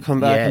O'Connor to come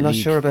back. I'm not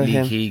sure about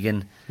him.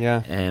 Keegan.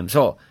 Yeah.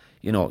 So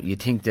you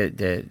think that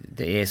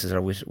the aces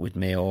are with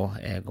Mayo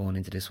going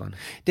into this one.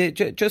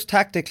 Just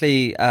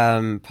tactically,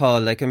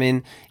 Paul.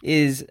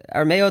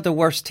 Are Mayo the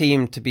worst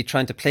team to be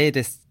trying to play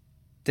this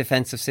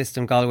defensive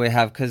system Galway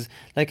have? Because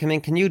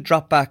can you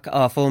drop back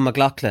off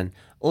McLaughlin,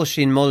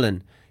 Oisin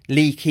Mullen,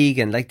 Lee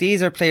Keegan?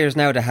 These are players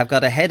now that have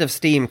got a head of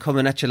steam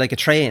coming at you like a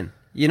train.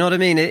 You know what I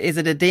mean? Is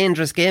it a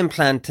dangerous game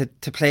plan to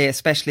play,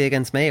 especially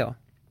against Mayo?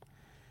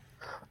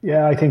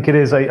 Yeah, I think it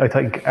is. I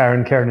think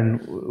Aaron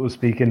Kernan was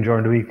speaking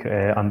during the week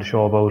on the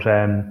show about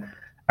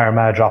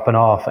Armagh dropping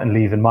off and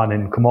leaving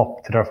Monaghan come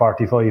up to their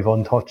 45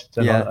 untouched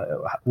and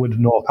with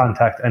no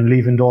contact, and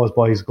leaving those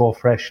boys go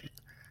fresh.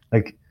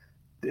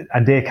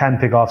 and they can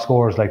pick off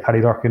scores. Like Paddy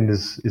Durcan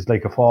is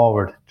like a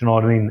forward. Do you know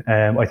what I mean?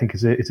 I think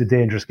it's a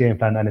dangerous game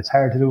plan, and it's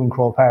hard to do in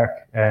Croke Park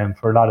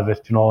for a lot of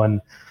it. You know,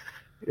 and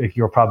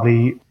you're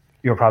probably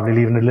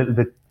leaving a little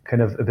bit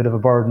kind of a bit of a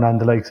burden on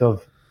the likes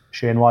of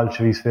Shane Walsh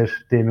if he's fit,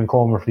 Damien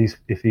Comer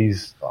if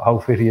he's how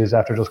fit he is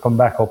after just come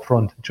back up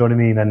front. Do you know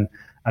what I mean?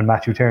 And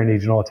Matthew Tierney,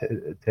 you know,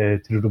 to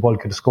do the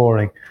bulk of the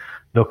scoring.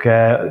 Look,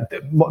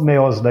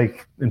 Mayo's,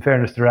 like, in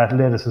fairness to their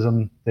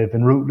athleticism, they've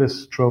been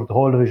ruthless throughout the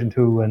whole Division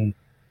 2 and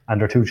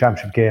their 2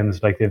 championship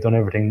games. Like, they've done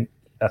everything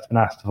that's been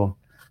asked of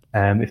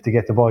them. If they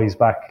get the boys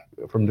back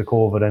from the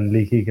COVID, and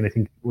Lee Keegan, I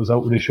think, was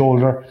out with his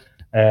shoulder,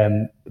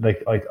 I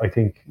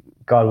think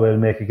Galway will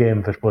make a game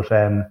of it, but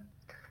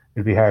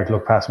it'll be hard to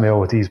look past Mayo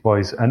with these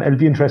boys. And it'll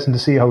be interesting to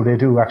see how they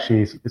do,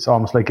 actually. It's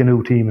almost like a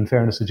new team, in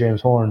fairness to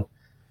James Horn.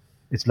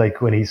 It's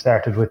like when he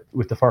started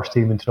with the first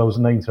team in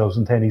 2009,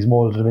 2010, he's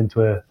moulded them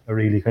into a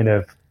really kind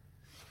of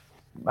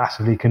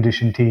massively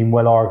conditioned team,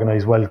 well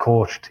organised, well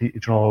coached, you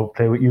know,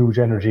 play with huge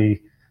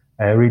energy,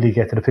 really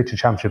get to the pitch of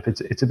championship.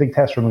 It's a big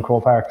test for them in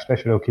Croke Park,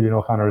 especially with Killian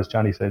O'Connor, as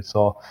Johnny said.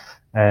 So,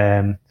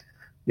 I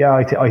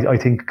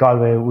think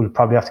Galway will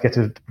probably have to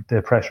get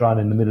the pressure on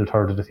in the middle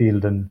third of the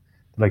field, and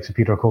the likes of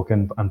Peter Cook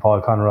and Paul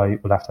Conroy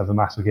will have to have a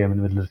massive game in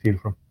the middle of the field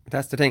for him.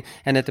 That's the thing.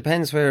 And it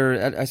depends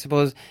where, I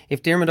suppose,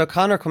 if Diarmuid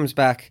O'Connor comes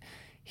back,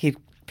 he'd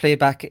play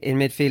back in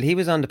midfield. He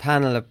was on the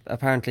panel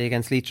apparently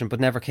against Leitrim, but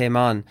never came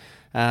on.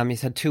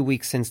 He's had 2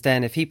 weeks since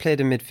then. If he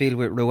played in midfield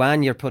with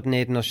Ruan, you're putting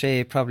Aidan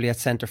O'Shea probably at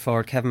centre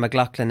forward, Kevin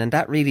McLaughlin, and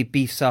that really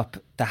beefs up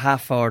the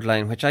half forward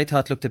line, which I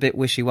thought looked a bit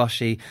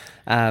wishy-washy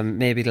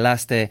maybe the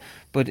last day.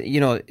 But,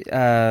 you know,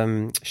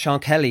 Sean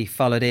Kelly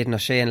followed Aidan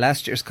O'Shea in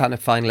last year's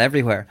Connacht final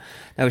everywhere.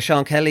 Now,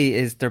 Sean Kelly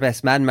is their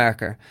best man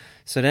marker.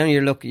 So then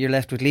you're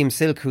left with Liam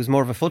Silk, who's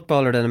more of a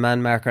footballer than a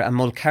man marker, and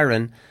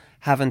Mulcairn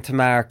having to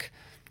mark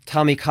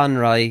Tommy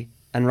Conroy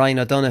and Ryan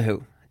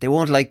O'Donoghue. They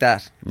won't like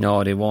that.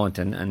 No, they won't.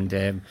 And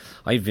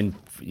I've been,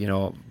 you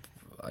know,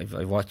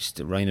 I watched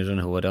Ryan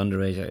O'Donoghue at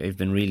underage. I've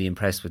been really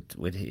impressed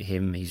with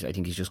him. I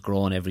think he's just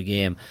grown every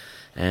game,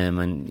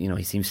 and you know,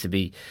 he seems to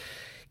be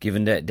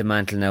given the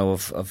mantle now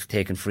of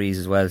taking frees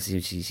as well.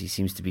 He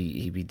seems to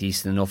be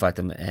decent enough at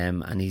them,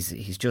 and he's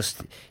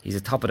a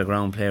top of the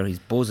ground player. He's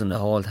buzzing the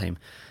whole time.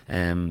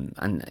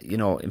 And you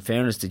know, in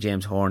fairness to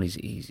James Horn,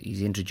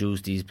 he's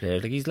introduced these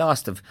players. Like, he's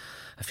lost a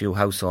few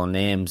household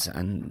names,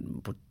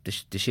 but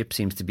the ship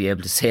seems to be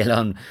able to sail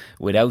on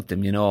without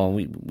them. You know,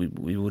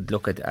 we would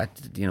look at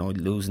you know,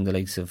 losing the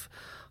likes of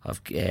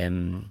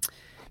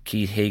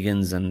Keith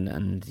Higgins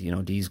and you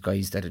know, these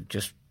guys that had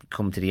just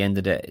come to the end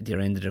of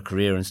their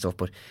career and stuff.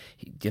 But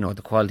you know,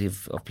 the quality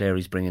of player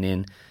he's bringing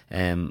in,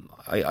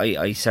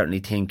 I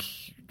certainly think,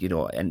 you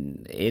know,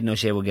 and Aidan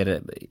O'Shea will get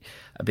a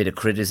bit of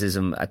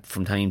criticism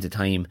from time to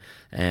time,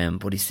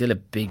 but he's still a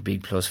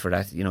big plus for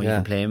that. You know, you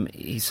can play him.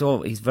 He's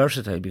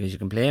versatile, because you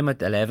can play him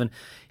at 11.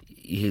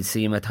 You'll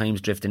see him at times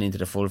drifting into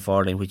the full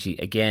forward line, which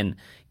again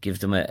gives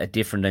them a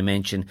different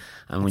dimension.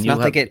 And when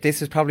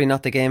this is probably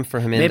not the game for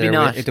him. Maybe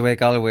not the way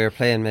Galway are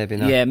playing. Maybe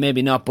not. Yeah,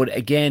 maybe not. But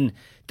again,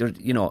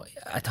 you know,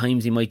 at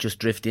times he might just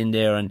drift in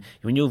there, and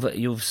when you've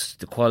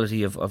the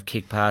quality of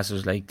kick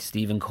passers like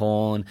Stephen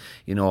Cohn,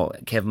 you know,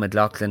 Kevin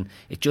McLaughlin,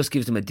 it just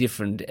gives them a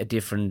different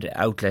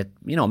outlet.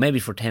 You know, maybe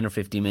for 10 or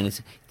 15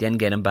 minutes, then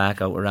get him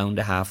back out around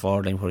the half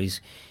forward line where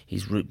he's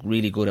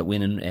really good at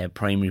winning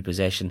primary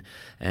possession.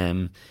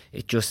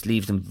 It just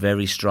leaves them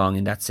very strong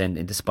in that sense,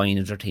 in the spine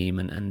of their team,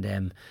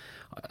 and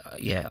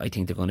I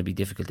think they're going to be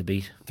difficult to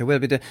beat. They will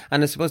be.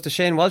 And I suppose the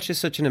Shane Walsh is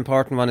such an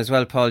important one as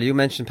well, Paul. You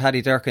mentioned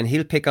Paddy Durcan.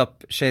 He'll pick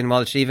up Shane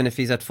Walsh even if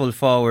he's at full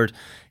forward.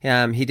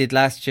 He did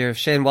last year. If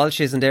Shane Walsh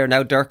isn't there,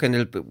 now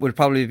Durcan will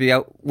probably be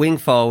out wing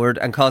forward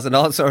and causing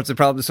all sorts of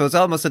problems. So it's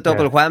almost a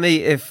double whammy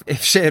if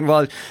Shane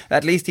Walsh,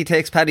 at least he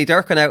takes Paddy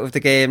Durcan out of the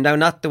game. Now,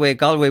 not the way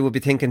Galway would be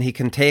thinking he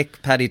can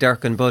take Paddy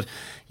Durcan, but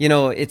you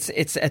know, it's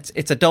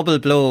a double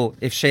blow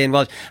if Shane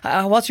Walsh.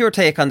 What's your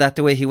take on that,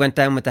 the way he went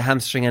down with the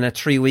hamstring and a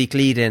 3-week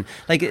lead in?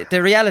 Like,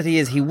 the reality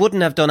is he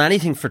wouldn't have done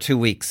anything for 2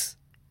 weeks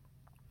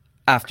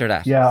after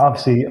that. Yeah,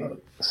 obviously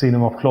seen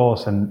him up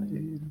close,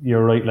 and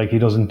you're right, like, he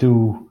doesn't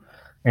do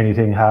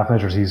anything half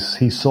measures.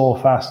 He's so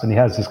fast, and he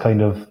has this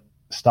kind of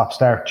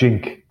stop-start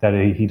jink that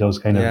he does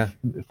kind of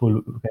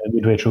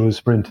midway through his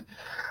sprint.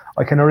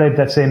 I kind of read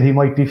that saying he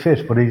might be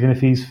fit, but even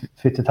if he's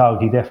fit to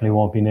tog, he definitely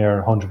won't be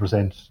near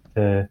 100%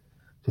 to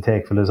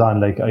take fellas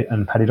on.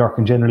 And Paddy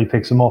Durcan generally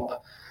picks him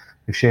up.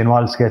 If Shane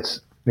Walsh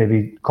gets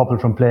maybe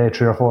coupled from play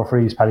 3 or 4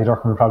 frees, Paddy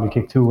Durcan will probably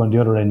kick 2 on the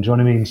other end. Do you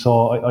know what I mean?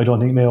 So I don't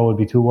think Mayo will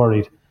be too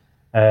worried.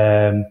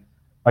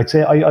 I'd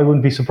say I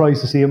wouldn't be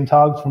surprised to see him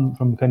tagged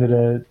from kind of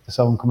the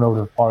sound coming out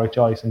of Pádraig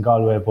Joyce and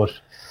Galway, but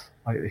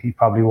he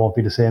probably won't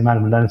be the same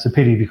animal, and it's a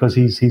pity because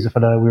he's a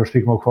fella. We were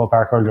speaking about Croke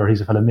Park earlier.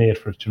 He's a fella made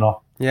for it, you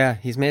know. Yeah,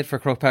 he's made for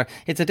Croke Park.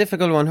 It's a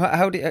difficult one.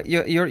 How do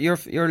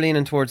you're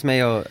leaning towards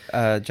Mayo,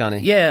 Johnny?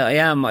 Yeah, I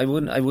am. I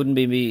wouldn't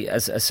be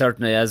as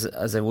certain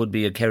as I would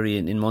be a Kerry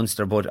in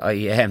Munster, but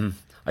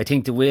I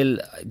think they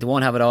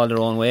won't have it all their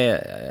own way.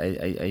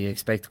 I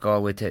expect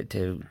Galway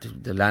to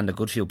land a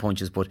good few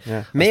punches, but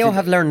Mayo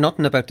have learned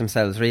nothing about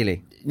themselves,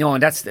 really. No,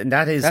 and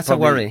that is that's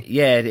probably, a worry.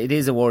 Yeah, it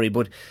is a worry.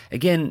 But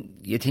again,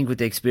 you think with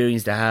the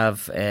experience they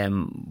have,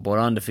 both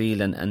on the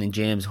field and in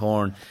James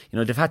Horn, you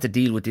know, they've had to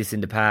deal with this in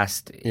the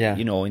past. Yeah.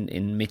 You know,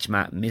 in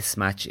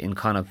mismatch in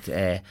Connacht,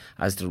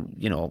 as the,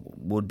 you know,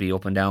 would be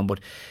up and down. But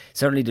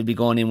certainly they'll be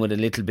going in with a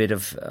little bit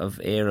of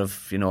air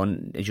of, you know,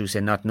 as you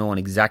said, not knowing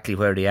exactly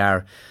where they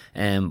are.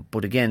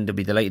 But again, they'll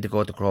be delighted to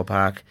go to Croke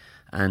Park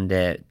and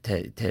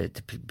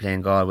to play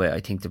in Galway. I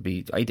think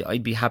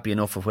I'd be happy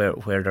enough of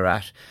where they're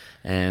at.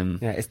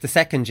 It's the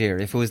second year.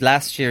 If it was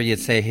last year, you'd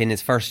say in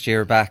his first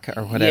year back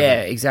or whatever.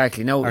 Yeah,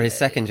 exactly. No, or his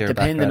second year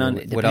depending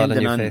back.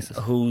 Depending on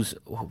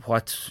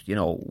what, you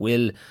know,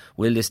 will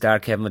they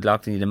start Kevin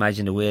McLaughlin? You'd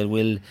imagine they will.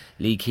 Will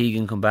Lee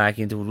Keegan come back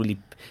into it? Really,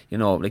 you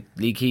know, like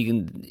Lee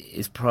Keegan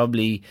is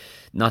probably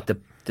not the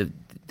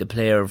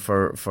player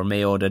for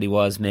Mayo that he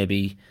was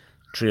maybe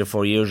 3 or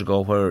 4 years ago,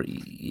 where,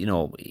 you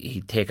know,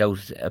 he'd take out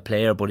a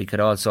player, but he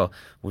could also,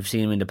 we've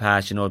seen him in the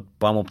past, you know,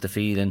 bomb up the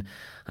field and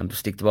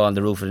stick the ball on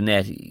the roof of the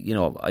net. You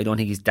know, I don't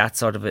think he's that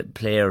sort of a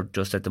player,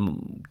 just at the,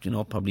 you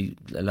know, probably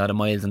a lot of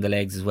miles on the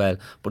legs as well,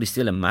 but he's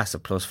still a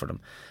massive plus for them.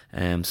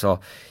 So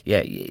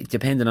yeah,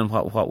 depending on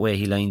what way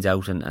he lines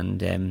out and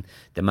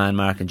the man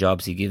marking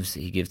jobs he gives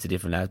to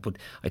different lads. But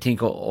I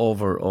think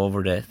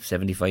over the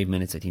 75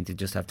 minutes, I think they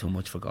just have too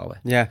much for Galway.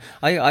 Yeah,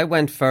 I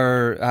went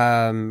for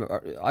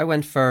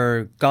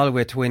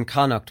Galway to win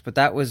Connacht, but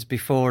that was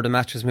before the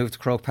match was moved to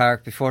Croke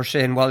Park, before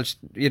Shane Walsh,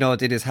 you know,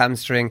 did his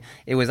hamstring.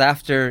 It was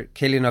after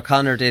Cillian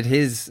O'Connor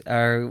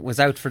was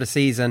out for the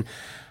season.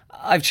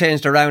 I've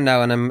changed around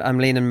now, and I'm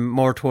leaning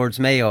more towards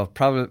Mayo,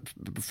 probably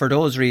for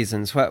those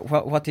reasons.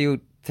 What do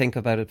you think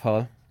about it,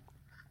 Paul?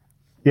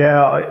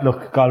 Yeah,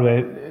 look,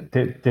 Galway,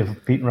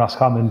 they've beaten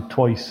Roscommon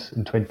twice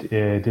in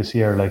this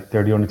year. Like,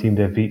 they're the only team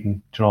they've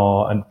beaten, you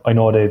know. And I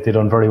know they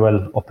done very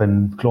well up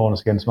in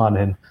Clones against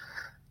Monaghan,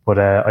 but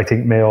I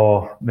think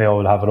Mayo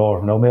will have it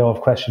over. Now, Mayo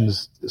have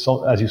questions.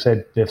 So, as you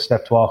said, they've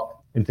stepped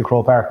walk into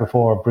Croke Park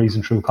before,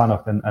 breezing through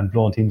Connacht and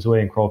blowing teams away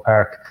in Croke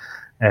Park.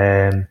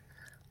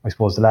 I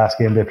suppose the last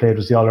game they played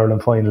was the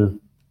All-Ireland final.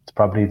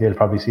 They'll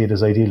probably see it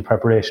as ideal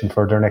preparation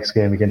for their next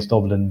game against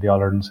Dublin, the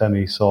All-Ireland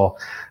semi. So,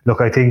 look,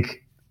 I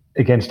think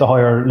against a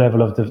higher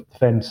level of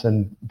defence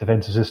and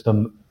defensive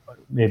system,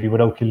 maybe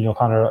without Cillian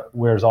O'Connor,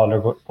 where's all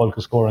their bulk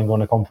of scoring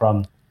going to come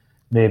from?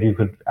 Maybe you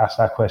could ask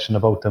that question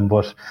about them,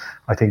 but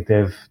I think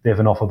they've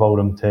enough about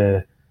them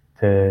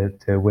to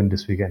win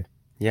this weekend.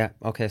 Yeah,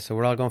 okay, so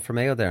we're all going for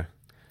Mayo there.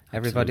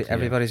 Everybody's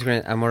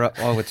agreeing, and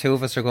with two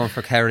of us are going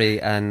for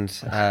Kerry, and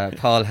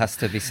Paul has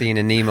to be seen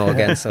in Nemo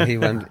again, so he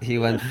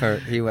went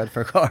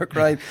for Cork.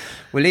 Right,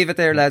 we'll leave it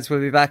there, lads. We'll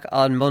be back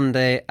on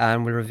Monday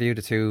and we'll review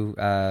the two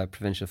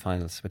provincial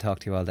finals. We'll talk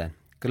to you all then.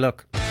 Good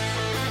luck.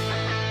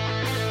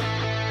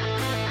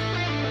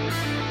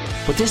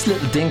 But this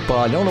little dink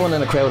ball, you know, the one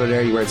in a crowded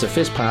area where it's a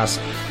fist pass,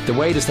 the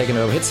weight is taken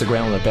over, hits the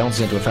ground and it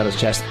bounces into a fella's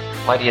chest.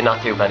 Why do you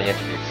not do many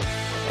interviews?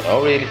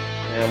 Oh, really?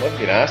 Yeah, I might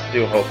be asked to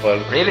do a whole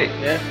pile. Really?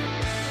 Yeah.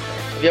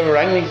 Have you ever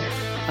rang me?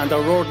 And they're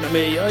roaring at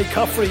me, "Aye,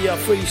 Caffrey, you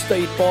Free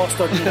State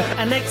bastard."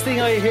 And next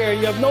thing I hear,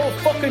 you have no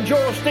fucking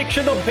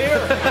jurisdiction up here.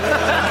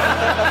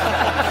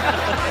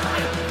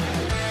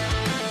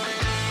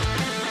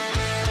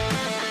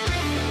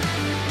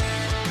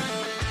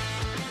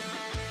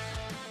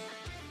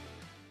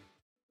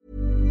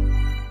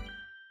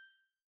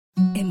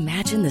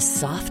 Imagine the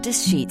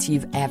softest sheets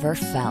you've ever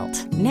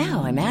felt.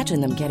 Now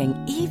imagine them getting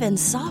even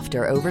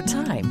softer over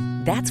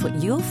time. That's what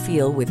you'll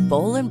feel with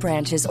Boll &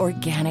 Branch's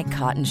organic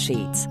cotton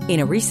sheets. In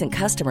a recent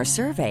customer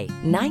survey,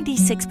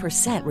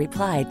 96%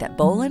 replied that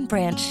Boll &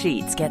 Branch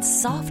sheets get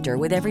softer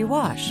with every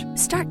wash.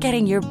 Start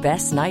getting your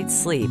best night's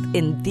sleep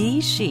in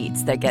these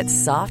sheets that get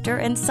softer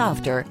and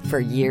softer for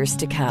years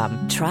to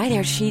come. Try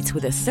their sheets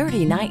with a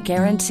 30-night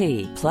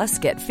guarantee. Plus,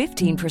 get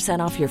 15%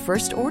 off your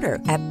first order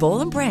at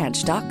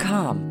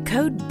bollandbranch.com.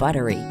 Code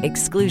BUTTERY.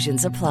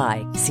 Exclusions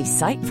apply. See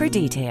site for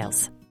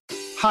details.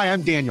 Hi,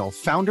 I'm Daniel,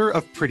 founder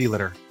of Pretty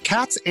Litter.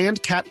 Cats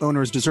and cat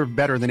owners deserve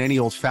better than any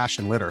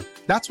old-fashioned litter.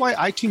 That's why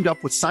I teamed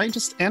up with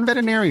scientists and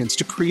veterinarians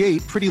to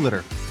create Pretty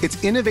Litter.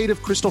 Its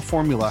innovative crystal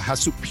formula has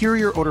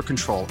superior odor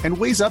control and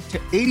weighs up to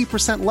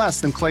 80%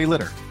 less than clay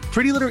litter.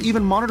 Pretty Litter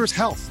even monitors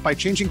health by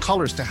changing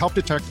colors to help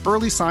detect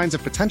early signs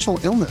of potential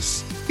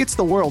illness. It's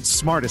the world's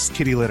smartest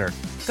kitty litter.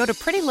 Go to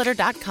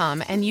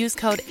prettylitter.com and use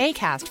code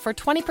ACAST for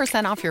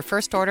 20% off your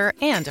first order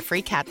and a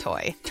free cat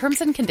toy.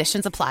 Terms and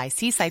conditions apply.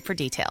 See site for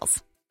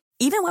details.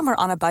 Even when we're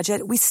on a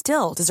budget, we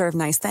still deserve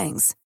nice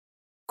things.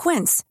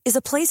 Quince is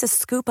a place to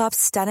scoop up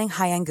stunning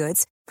high-end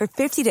goods for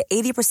 50 to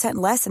 80%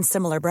 less than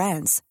similar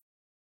brands.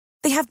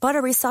 They have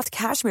buttery soft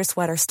cashmere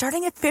sweaters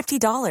starting at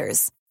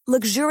 $50,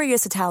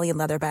 luxurious Italian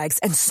leather bags,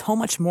 and so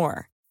much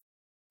more.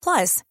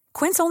 Plus,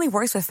 Quince only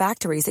works with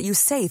factories that use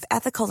safe,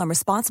 ethical, and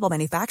responsible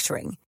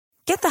manufacturing.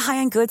 Get the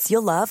high-end goods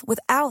you'll love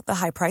without the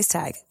high price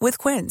tag with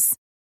Quince.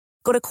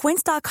 Go to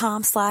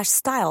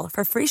quince.com/style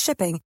for free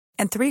shipping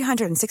and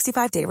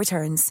 365-day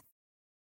returns.